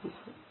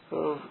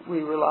 So we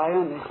rely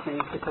on these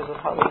things because of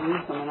how we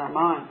use them in our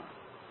mind.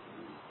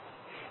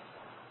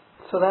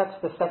 So that's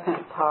the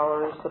second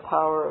power, is the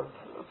power of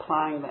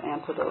applying the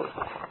antidote.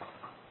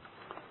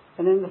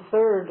 And then the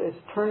third is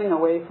turning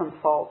away from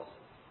faults.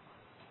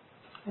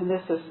 And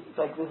this is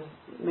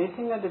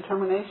making a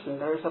determination.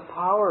 There's a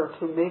power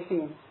to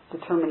making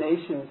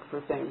determination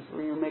for things,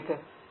 where you make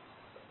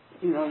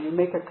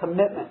a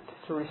commitment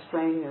to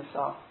restrain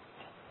yourself.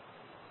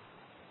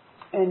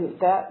 And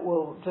that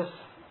will just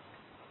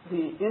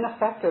be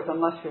ineffective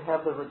unless you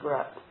have the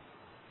regret.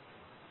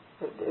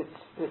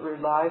 It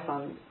relies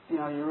on,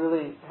 you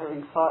really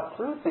having thought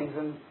through things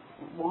and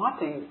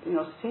wanting,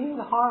 seeing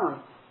the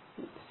harm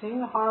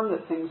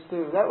that things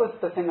do. That was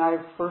the thing I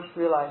first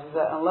realized, is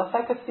that unless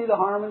I could see the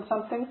harm in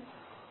something,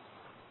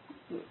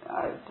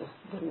 I just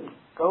didn't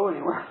go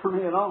anywhere for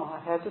me at all. I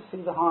had to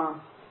see the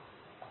harm.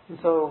 And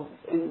so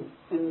in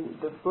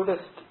the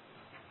Buddhist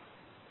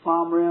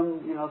Lam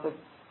Rim, the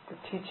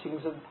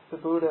teachings of the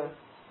Buddha,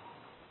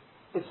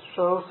 it's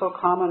so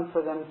common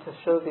for them to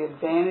show the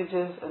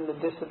advantages and the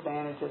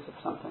disadvantages of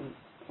something.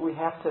 We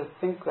have to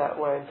think that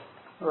way,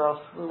 or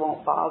else we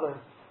won't bother.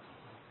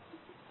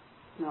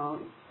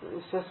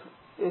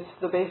 It's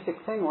the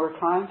basic thing. We're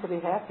trying to be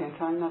happy and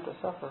trying not to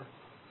suffer.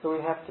 So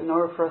we have to, in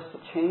order for us to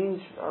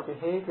change our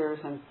behaviors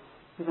and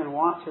even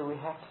want to, we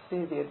have to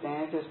see the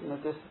advantages and the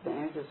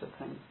disadvantages of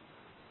things.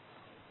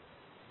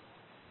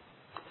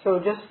 So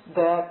just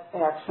that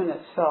action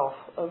itself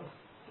of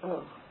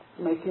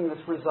making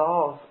this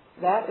resolve,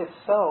 that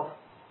itself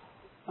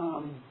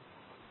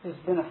is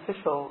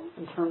beneficial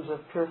in terms of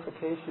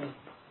purification.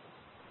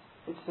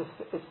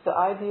 It's the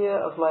idea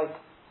of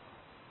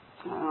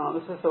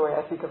this is the way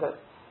I think of it.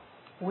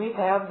 We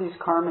have these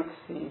karmic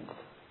seeds.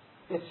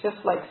 It's just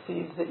like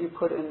seeds that you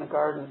put in the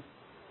garden.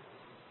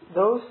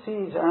 Those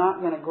seeds are not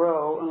going to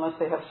grow unless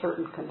they have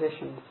certain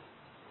conditions.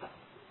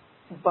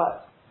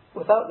 But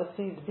without the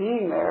seeds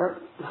being there,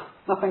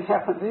 nothing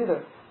happens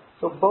either.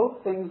 So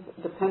both things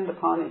depend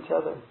upon each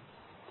other.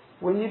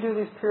 When you do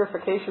these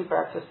purification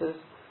practices,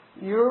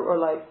 you are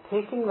like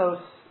taking those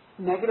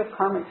negative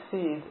karmic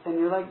seeds and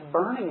you're like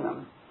burning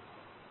them,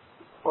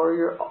 or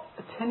you're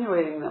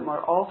attenuating them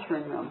or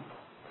altering them.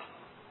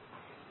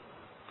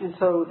 And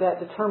so that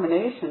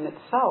determination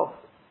itself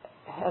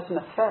has an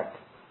effect.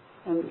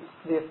 And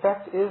the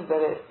effect is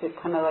that it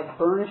kind of like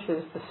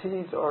burnishes the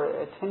seeds or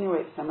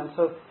attenuates them. And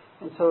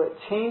so it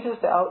changes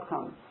the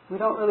outcome. We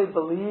don't really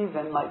believe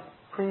in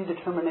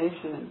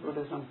predetermination in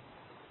Buddhism.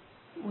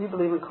 We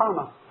believe in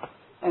karma.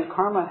 And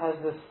karma has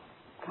this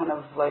kind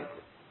of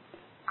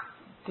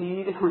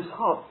deed and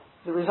result.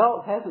 The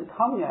result hasn't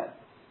come yet.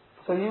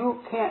 So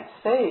you can't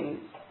say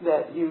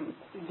that you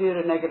did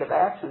a negative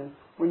action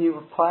when you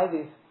apply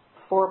these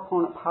four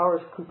opponent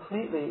powers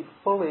completely,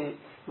 fully,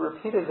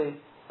 repeatedly.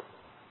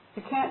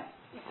 You can't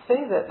say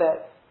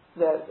that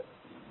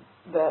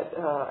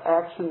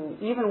action,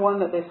 even one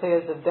that they say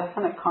is a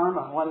definite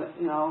karma, one that,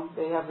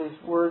 they have these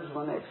words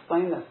when they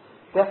explain this.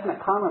 Definite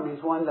karma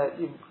means one that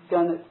you've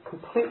done it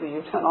completely.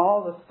 You've done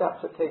all the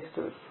steps it takes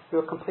to do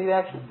a complete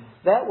action.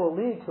 That will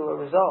lead to a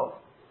result.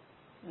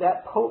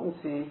 That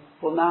potency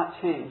will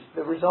not change.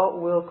 The result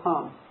will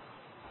come.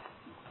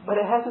 But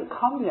it hasn't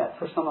come yet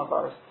for some of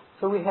ours.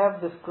 So we have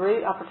this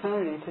great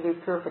opportunity to do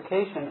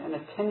purification and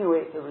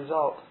attenuate the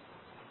result.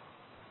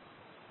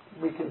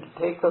 We can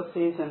take those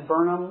seeds and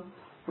burn them.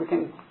 We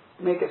can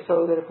make it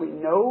so that if we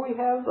know we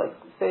have, like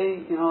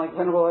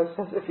Venerable always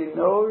says, if you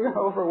know you're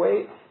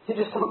overweight, you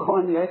just don't go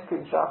in the ice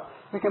cream shop.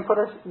 We can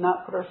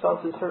not put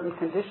ourselves in certain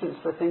conditions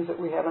for things that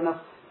we have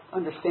enough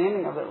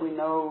understanding of, that we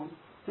know.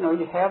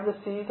 You have the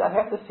seeds. I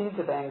have the seeds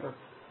of anger.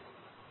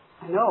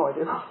 I know I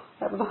do. It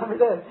happens every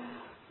day.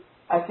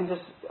 I can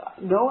just,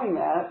 knowing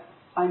that,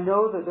 I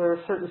know that there are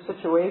certain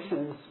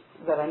situations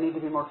that I need to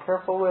be more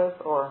careful with,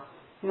 or,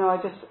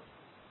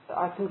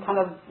 I can kind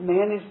of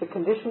manage the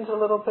conditions a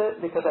little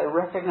bit because I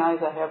recognize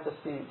I have the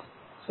seeds.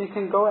 So you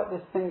can go at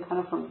this thing kind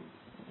of from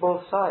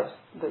both sides.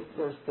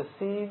 There's the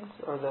seeds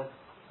or the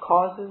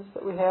causes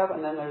that we have,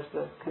 and then there's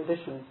the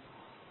conditions.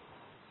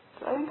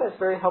 So I think that's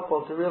very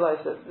helpful to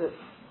realize that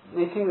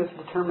making this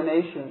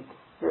determination,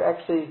 you're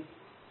actually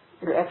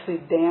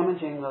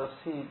damaging those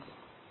seeds.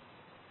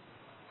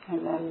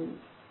 And then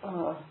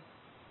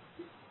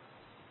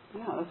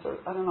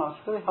I don't know,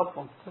 it's really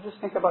helpful. So just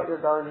think about your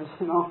gardens,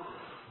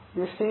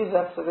 Your seeds,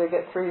 after they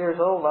get 3 years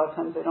old, a lot of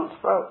times they don't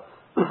sprout.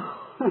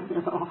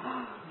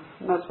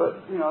 And that's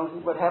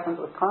what happens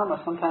with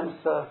karma. Sometimes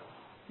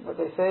what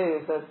they say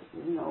is that,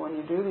 when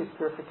you do these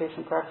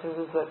purification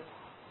practices, that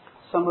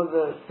some of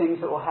the things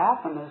that will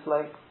happen is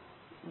like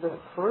the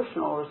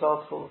fruitional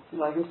results will,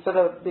 like instead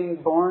of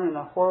being born in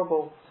a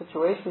horrible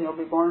situation, you'll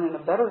be born in a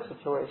better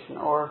situation.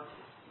 Or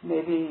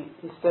maybe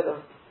instead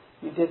of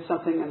you did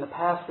something in the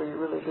past where you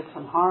really did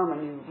some harm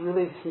and you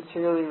really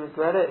sincerely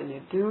regret it and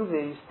you do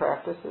these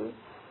practices,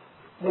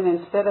 then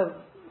instead of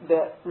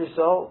that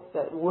result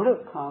that would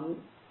have come,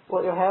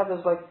 what you'll have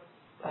is like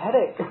a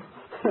headache,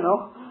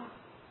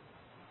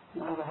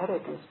 You'll have a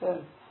headache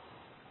instead.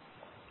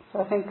 So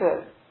I think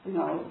that,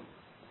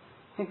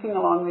 thinking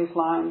along these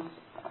lines,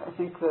 I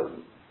think that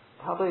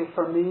probably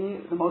for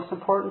me the most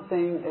important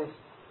thing is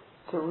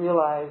to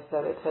realize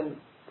that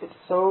it's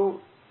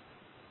so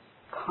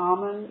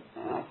common,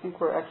 and I think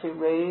we're actually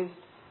raised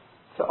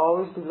to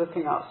always be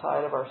looking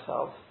outside of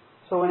ourselves.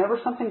 So whenever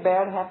something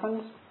bad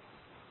happens,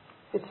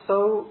 it's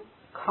so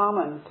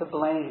common to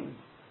blame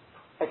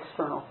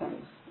external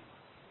things,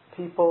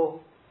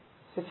 people,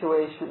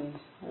 situations,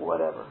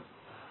 whatever.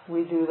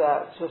 We do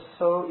that just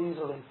so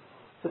easily.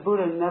 The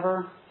Buddha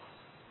never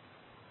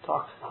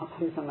talks about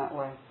things in that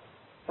way,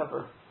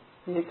 ever.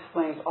 He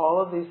explains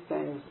all of these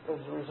things as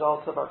a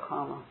result of our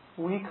karma.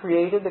 We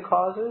created the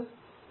causes,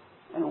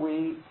 and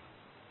we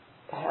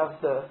have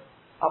the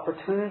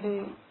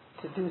opportunity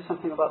to do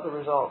something about the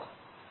result.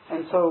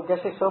 And so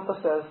Geshe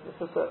Sopa says,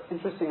 this is an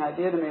interesting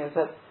idea to me, is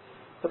that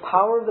the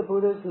power of the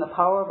Buddhas and the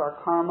power of our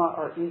karma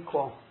are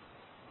equal.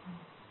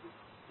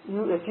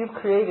 If you've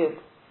created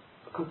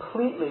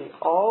completely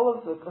all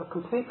of the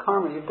complete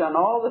karma, you've done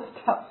all the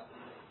steps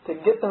to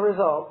get the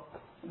result,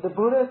 the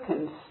Buddha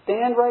can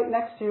stand right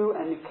next to you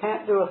and you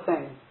can't do a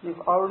thing. The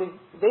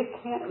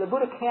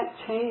Buddha can't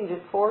change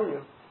it for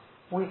you.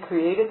 We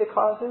created the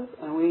causes,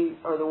 and we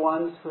are the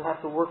ones who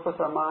have to work with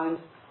our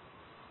minds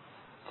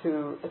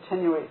to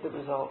attenuate the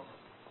results.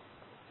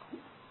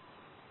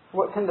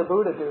 What can the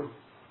Buddha do?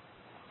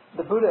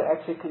 The Buddha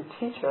actually can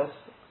teach us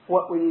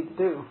what we need to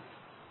do.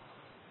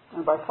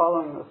 And by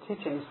following those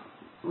teachings,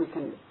 we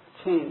can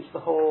change the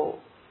whole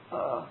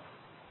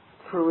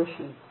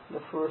fruition, the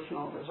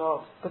fruitional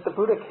results. But the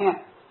Buddha can't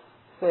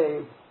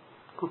say,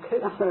 okay,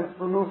 I'm going to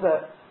remove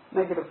that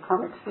negative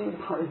karmic seed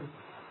for you.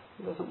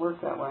 It doesn't work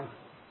that way.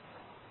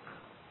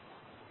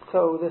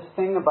 So this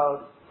thing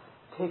about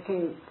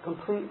taking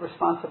complete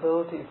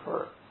responsibility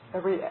for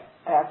every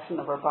action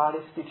of our body,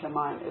 speech, and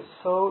mind is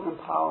so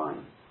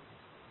empowering,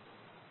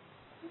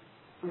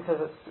 because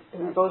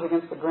it goes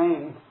against the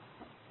grain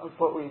of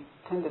what we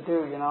tend to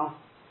do.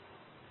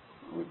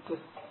 We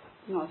just,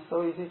 it's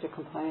so easy to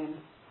complain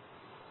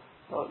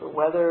about the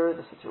weather,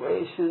 the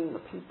situation, the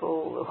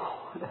people,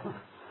 whatever.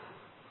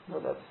 A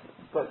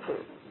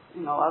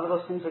lot of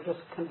those things are just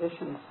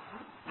conditions.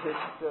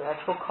 The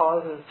actual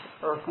causes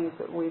are things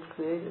that we've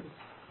created.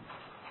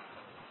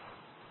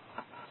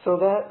 So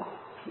that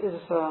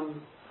is,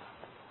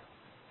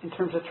 in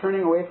terms of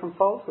turning away from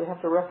faults, we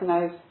have to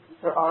recognize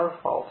there are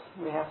faults.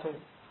 We have to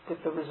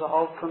get the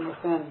resolve from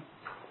within.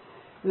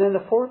 And then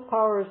the fourth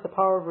power is the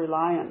power of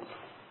reliance.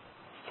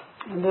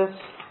 And this,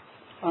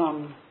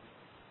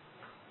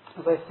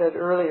 as I said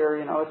earlier,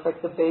 it's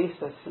like the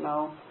basis,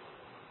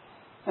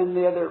 And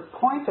the other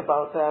point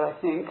about that, I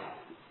think,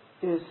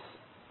 is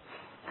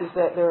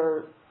that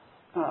there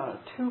are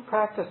two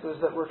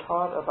practices that we're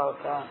taught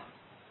about that.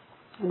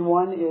 And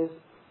one is,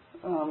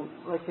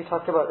 like we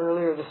talked about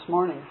earlier this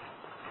morning,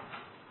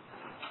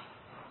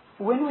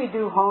 when we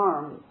do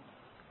harm,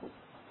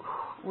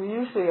 we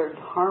usually are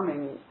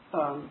harming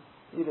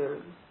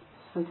either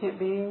sentient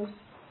beings,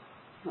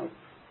 like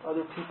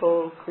other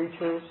people,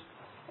 creatures,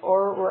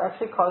 or we're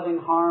actually causing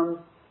harm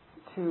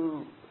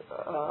to,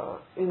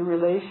 in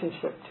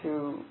relationship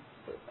to,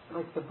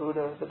 like the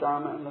Buddha, the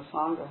Dharma, and the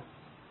Sangha.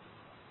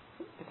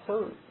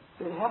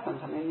 It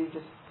happens.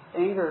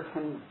 Anger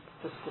can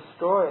just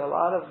destroy a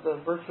lot of the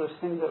virtuous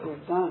things that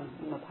we've done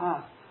in the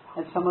past.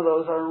 And some of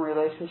those are in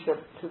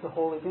relationship to the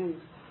holy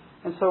beings.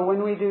 And so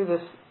when we do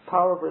this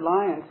power of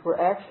reliance, we're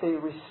actually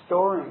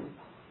restoring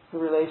the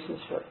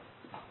relationship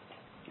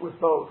with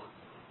both.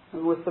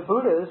 And with the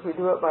Buddhas, we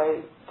do it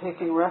by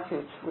taking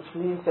refuge, which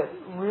means that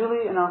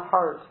really in our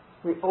hearts,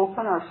 we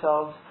open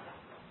ourselves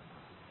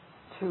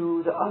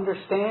to the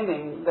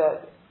understanding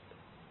that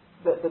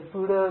the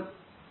Buddha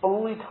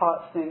only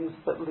taught things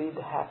that lead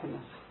to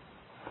happiness.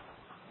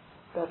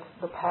 That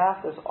the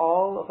path is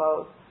all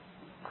about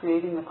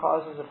creating the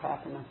causes of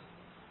happiness.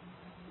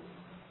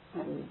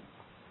 And,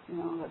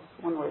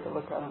 that's one way to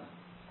look at it.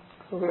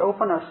 So we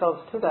open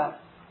ourselves to that.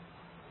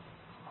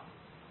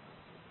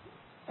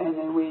 And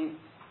then we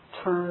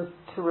turn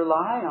to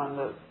rely on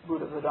the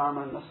Buddha, the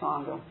Dharma, and the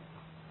Sangha,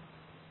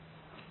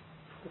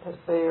 because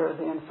they are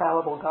the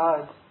infallible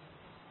guides.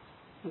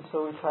 And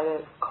so we try to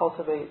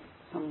cultivate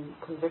some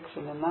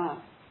conviction in that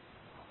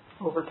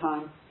over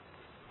time.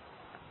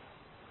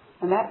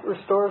 And that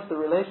restores the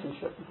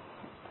relationship,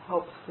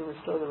 helps to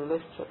restore the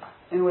relationship.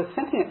 And with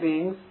sentient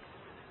beings,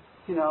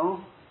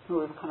 who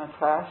we've kind of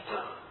trashed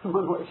in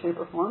one way, shape,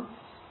 or form,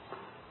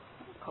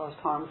 caused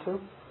harm to,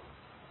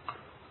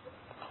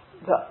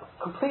 the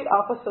complete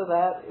opposite of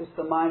that is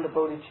the mind of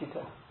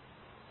bodhicitta,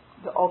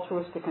 the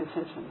altruistic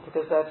intention,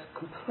 because that's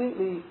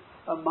completely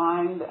a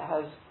mind that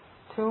has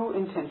two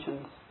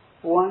intentions.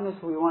 One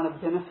is we want to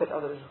benefit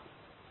others,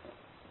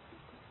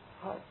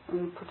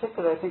 in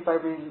particular, I think, by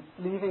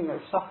relieving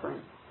their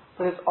suffering.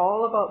 But it's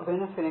all about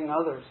benefiting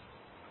others.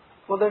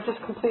 Well, they're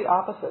just complete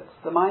opposites.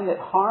 The mind that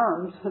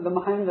harms and the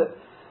mind that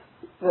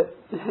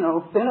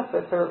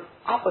benefits are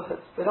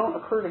opposites. They don't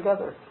occur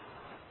together.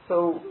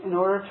 So in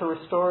order to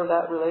restore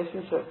that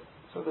relationship,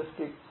 so to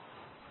speak,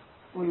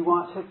 we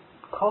want to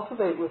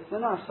cultivate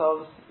within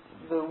ourselves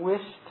the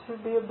wish to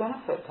be of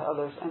benefit to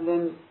others, and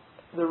then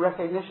the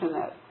recognition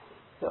that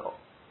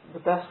the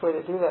best way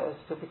to do that is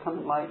to become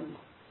enlightened.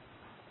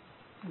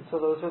 And so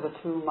those are the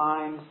two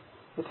minds,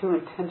 the two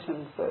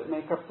intentions that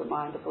make up the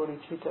mind of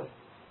bodhicitta.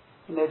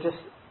 And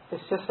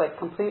it's just like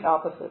complete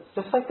opposites.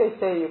 Just like they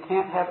say you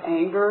can't have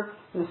anger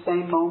in the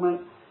same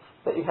moment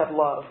that you have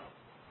love.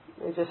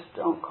 They just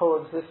don't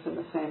coexist in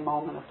the same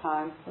moment of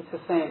time. It's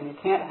the same. You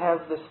can't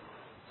have this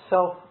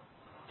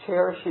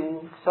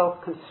self-cherishing,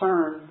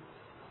 self-concern,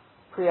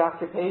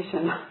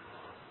 preoccupation,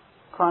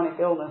 chronic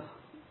illness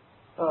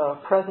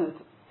present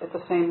at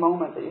the same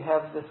moment that you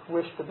have this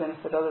wish to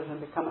benefit others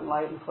and become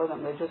enlightened for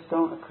them. They just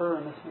don't occur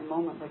in the same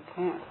moment. They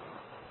can't.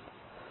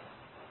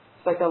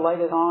 It's like a light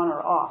is on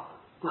or off.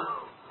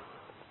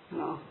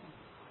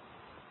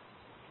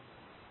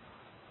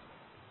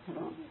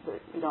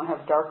 You don't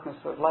have darkness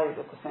or light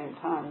at the same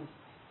time.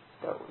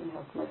 So you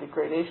have maybe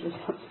gradations,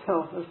 but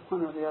still there's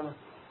one or the other.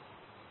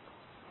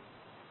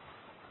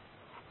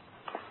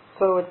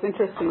 So it's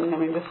interesting,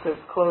 just to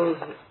close,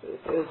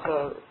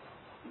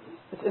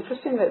 it's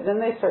interesting that then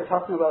they start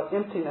talking about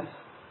emptiness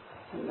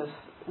in this.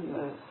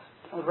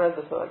 I've read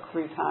this like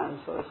 3 times,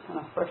 so it's kind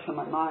of fresh in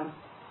my mind.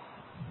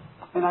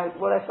 And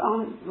what I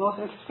found most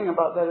interesting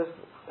about that is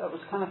I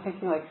was kind of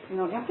thinking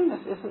emptiness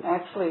isn't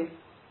actually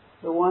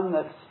the one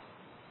that's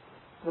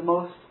the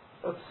most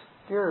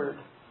obscured.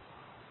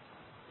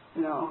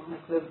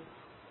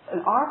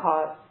 An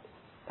arhat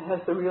has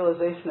the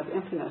realization of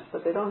emptiness,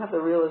 but they don't have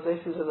the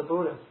realizations of the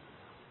Buddha.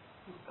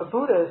 A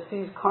Buddha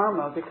sees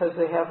karma because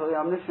they have the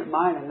omniscient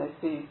mind and they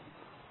see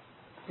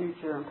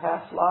future and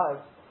past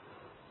lives.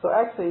 So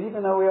actually,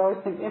 even though we always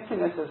think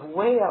emptiness is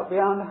way out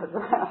beyond our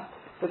grasp,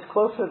 it's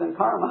closer than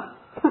karma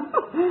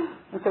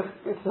because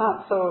it's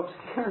not so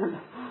obscured.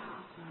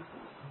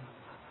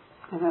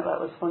 And that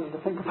was funny to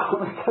think about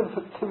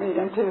because to me,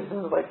 emptiness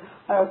is like,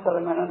 I always thought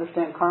I might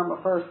understand karma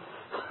first.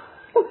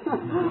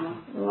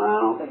 No, I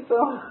don't think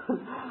so.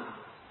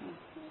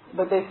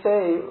 But they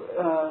say,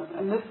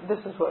 and this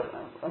is what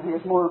I think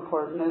is more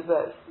important, is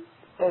that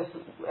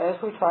as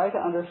we try to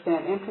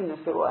understand emptiness,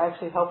 it will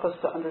actually help us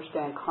to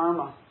understand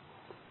karma.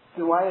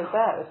 And why is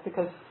that? It's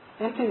because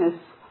emptiness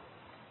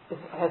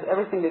has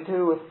everything to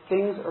do with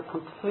things are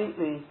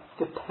completely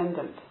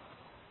dependent.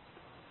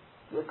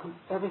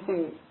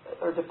 Everything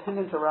are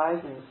dependent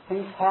arisings.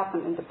 Things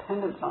happen in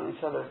dependence on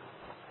each other.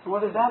 And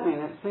what does that mean?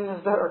 It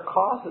means there are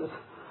causes.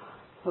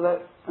 So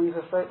that brings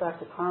us right back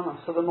to karma.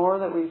 So the more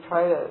that we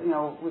try to,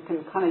 we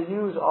can kind of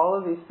use all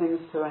of these things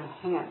to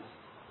enhance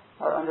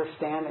our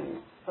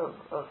understanding of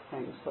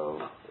things. So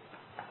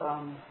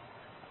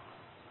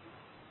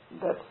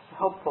that's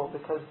helpful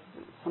because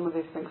some of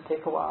these things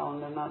take a while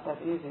and they're not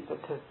that easy.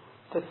 But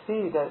to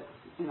see that,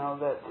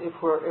 that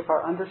if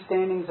our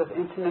understandings of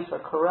emptiness are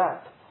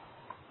correct,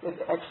 it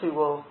actually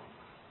will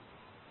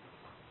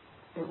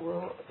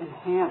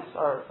enhance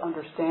our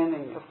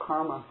understanding of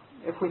karma.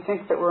 If we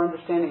think that we're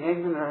understanding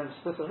ignorance,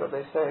 this is what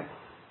they say.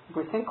 If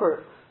we think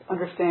we're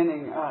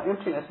understanding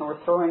emptiness and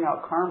we're throwing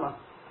out karma,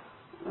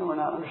 then we're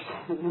not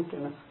understanding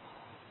emptiness.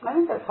 I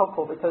think that's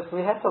helpful because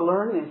we have to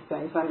learn these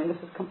things. This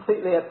is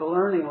completely at the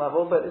learning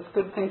level, but it's a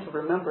good thing to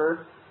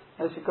remember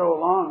as you go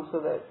along so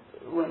that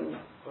when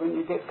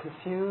you get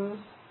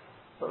confused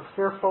or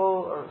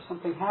fearful or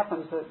something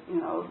happens that,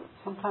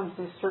 sometimes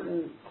these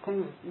certain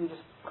things, you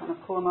just kind of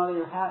pull them out of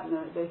your hat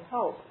and they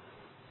help.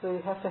 So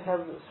you have to have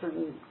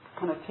certain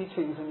kind of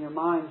teachings in your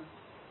mind.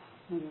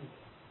 And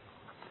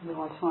every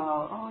once in a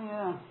while, oh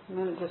yeah, and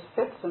then it just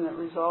fits and it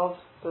resolves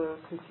the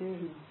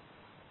confusion.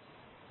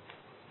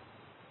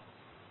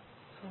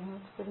 So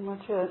that's pretty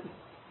much it.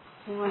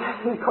 Anyone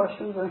have any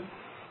questions or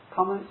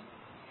comments?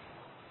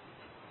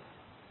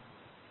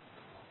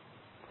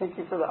 Thank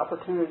you for the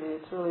opportunity.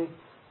 It's really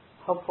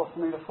helpful for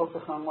me to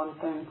focus on one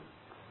thing.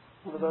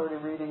 I was already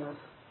reading this,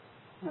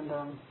 and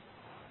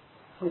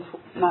it's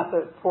not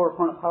the 4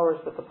 opponent powers,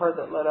 but the part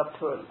that led up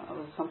to it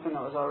was something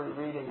I was already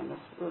reading, and this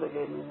really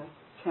gave me the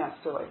chance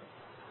to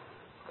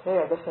okay,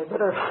 I guess I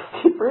better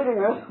keep reading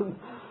this. And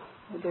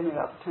it gave me the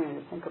opportunity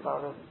to think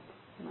about it.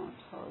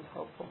 It's always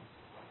helpful.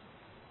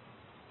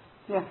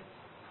 Yeah.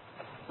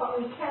 Well,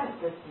 we can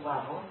at this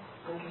level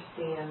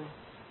understand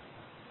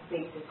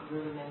basic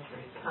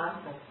rudimentary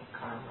concepts of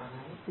karma,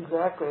 right?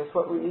 Exactly. It's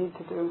what we need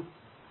to do.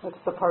 That's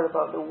the part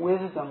about the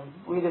wisdom.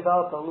 We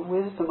develop a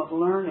wisdom of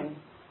learning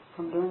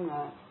from doing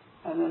that.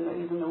 And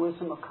then even the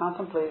wisdom of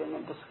contemplating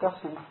and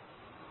discussing.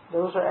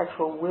 Those are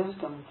actual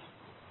wisdoms.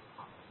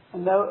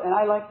 And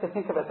I like to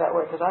think of it that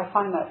way because I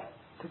find that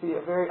to be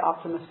a very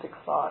optimistic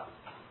thought.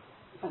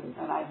 And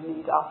I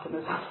need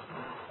optimism.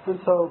 And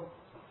so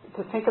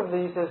to think of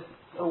these as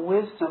a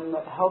wisdom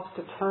that helps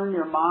to turn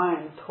your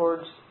mind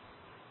towards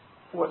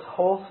what's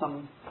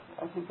wholesome,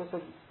 I think is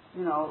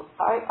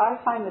I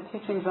find the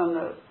teachings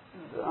on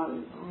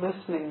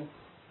listening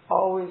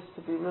always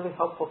to be really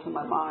helpful to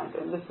my mind,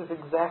 and this is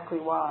exactly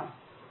why.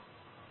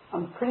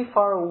 I'm pretty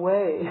far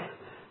away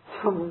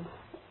from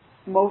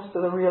most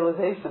of the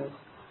realizations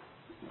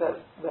that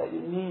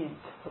you need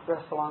to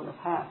progress along the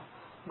path.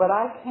 But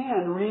I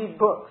can read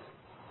books,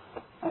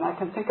 and I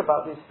can think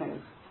about these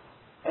things.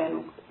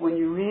 And when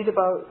you read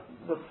about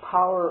the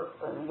power,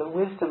 the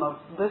wisdom of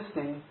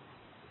listening,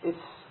 it's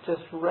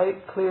just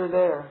right clear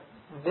there.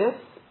 This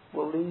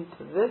will lead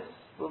to this,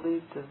 will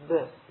lead to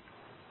this.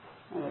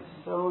 And it's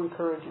so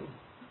encouraging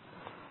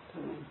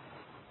to me.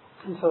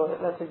 And so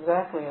that's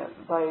exactly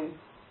it.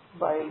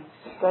 By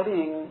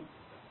studying,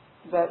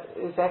 that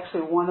is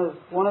actually one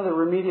of the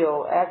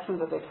remedial actions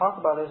that they talk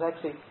about is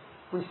actually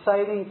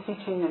reciting,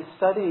 teaching, and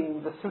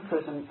studying the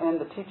sutras and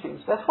the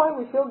teachings. That's why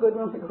we feel good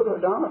when we go to a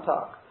Dharma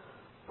talk,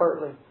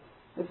 partly.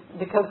 It's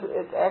because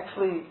it's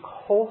actually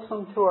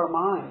wholesome to our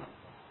mind.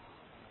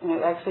 And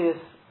it actually is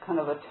kind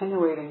of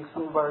attenuating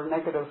some of our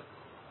negative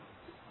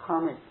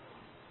karmic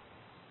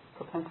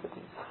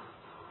propensities.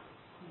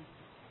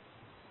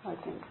 I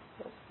think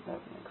that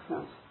makes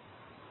sense.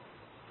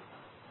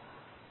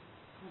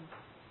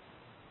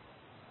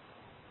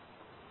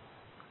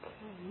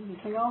 Okay,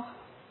 anything else?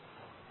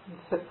 You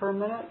sit for a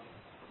minute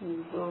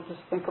and we'll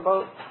just think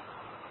about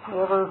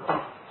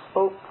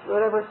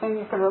whatever thing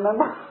you can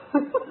remember.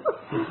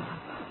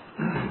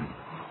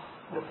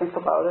 We'll think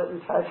about it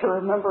and try to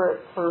remember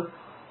it for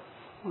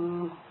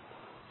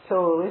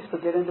till at least we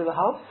get into the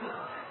house.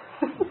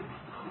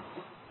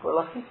 We're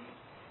lucky.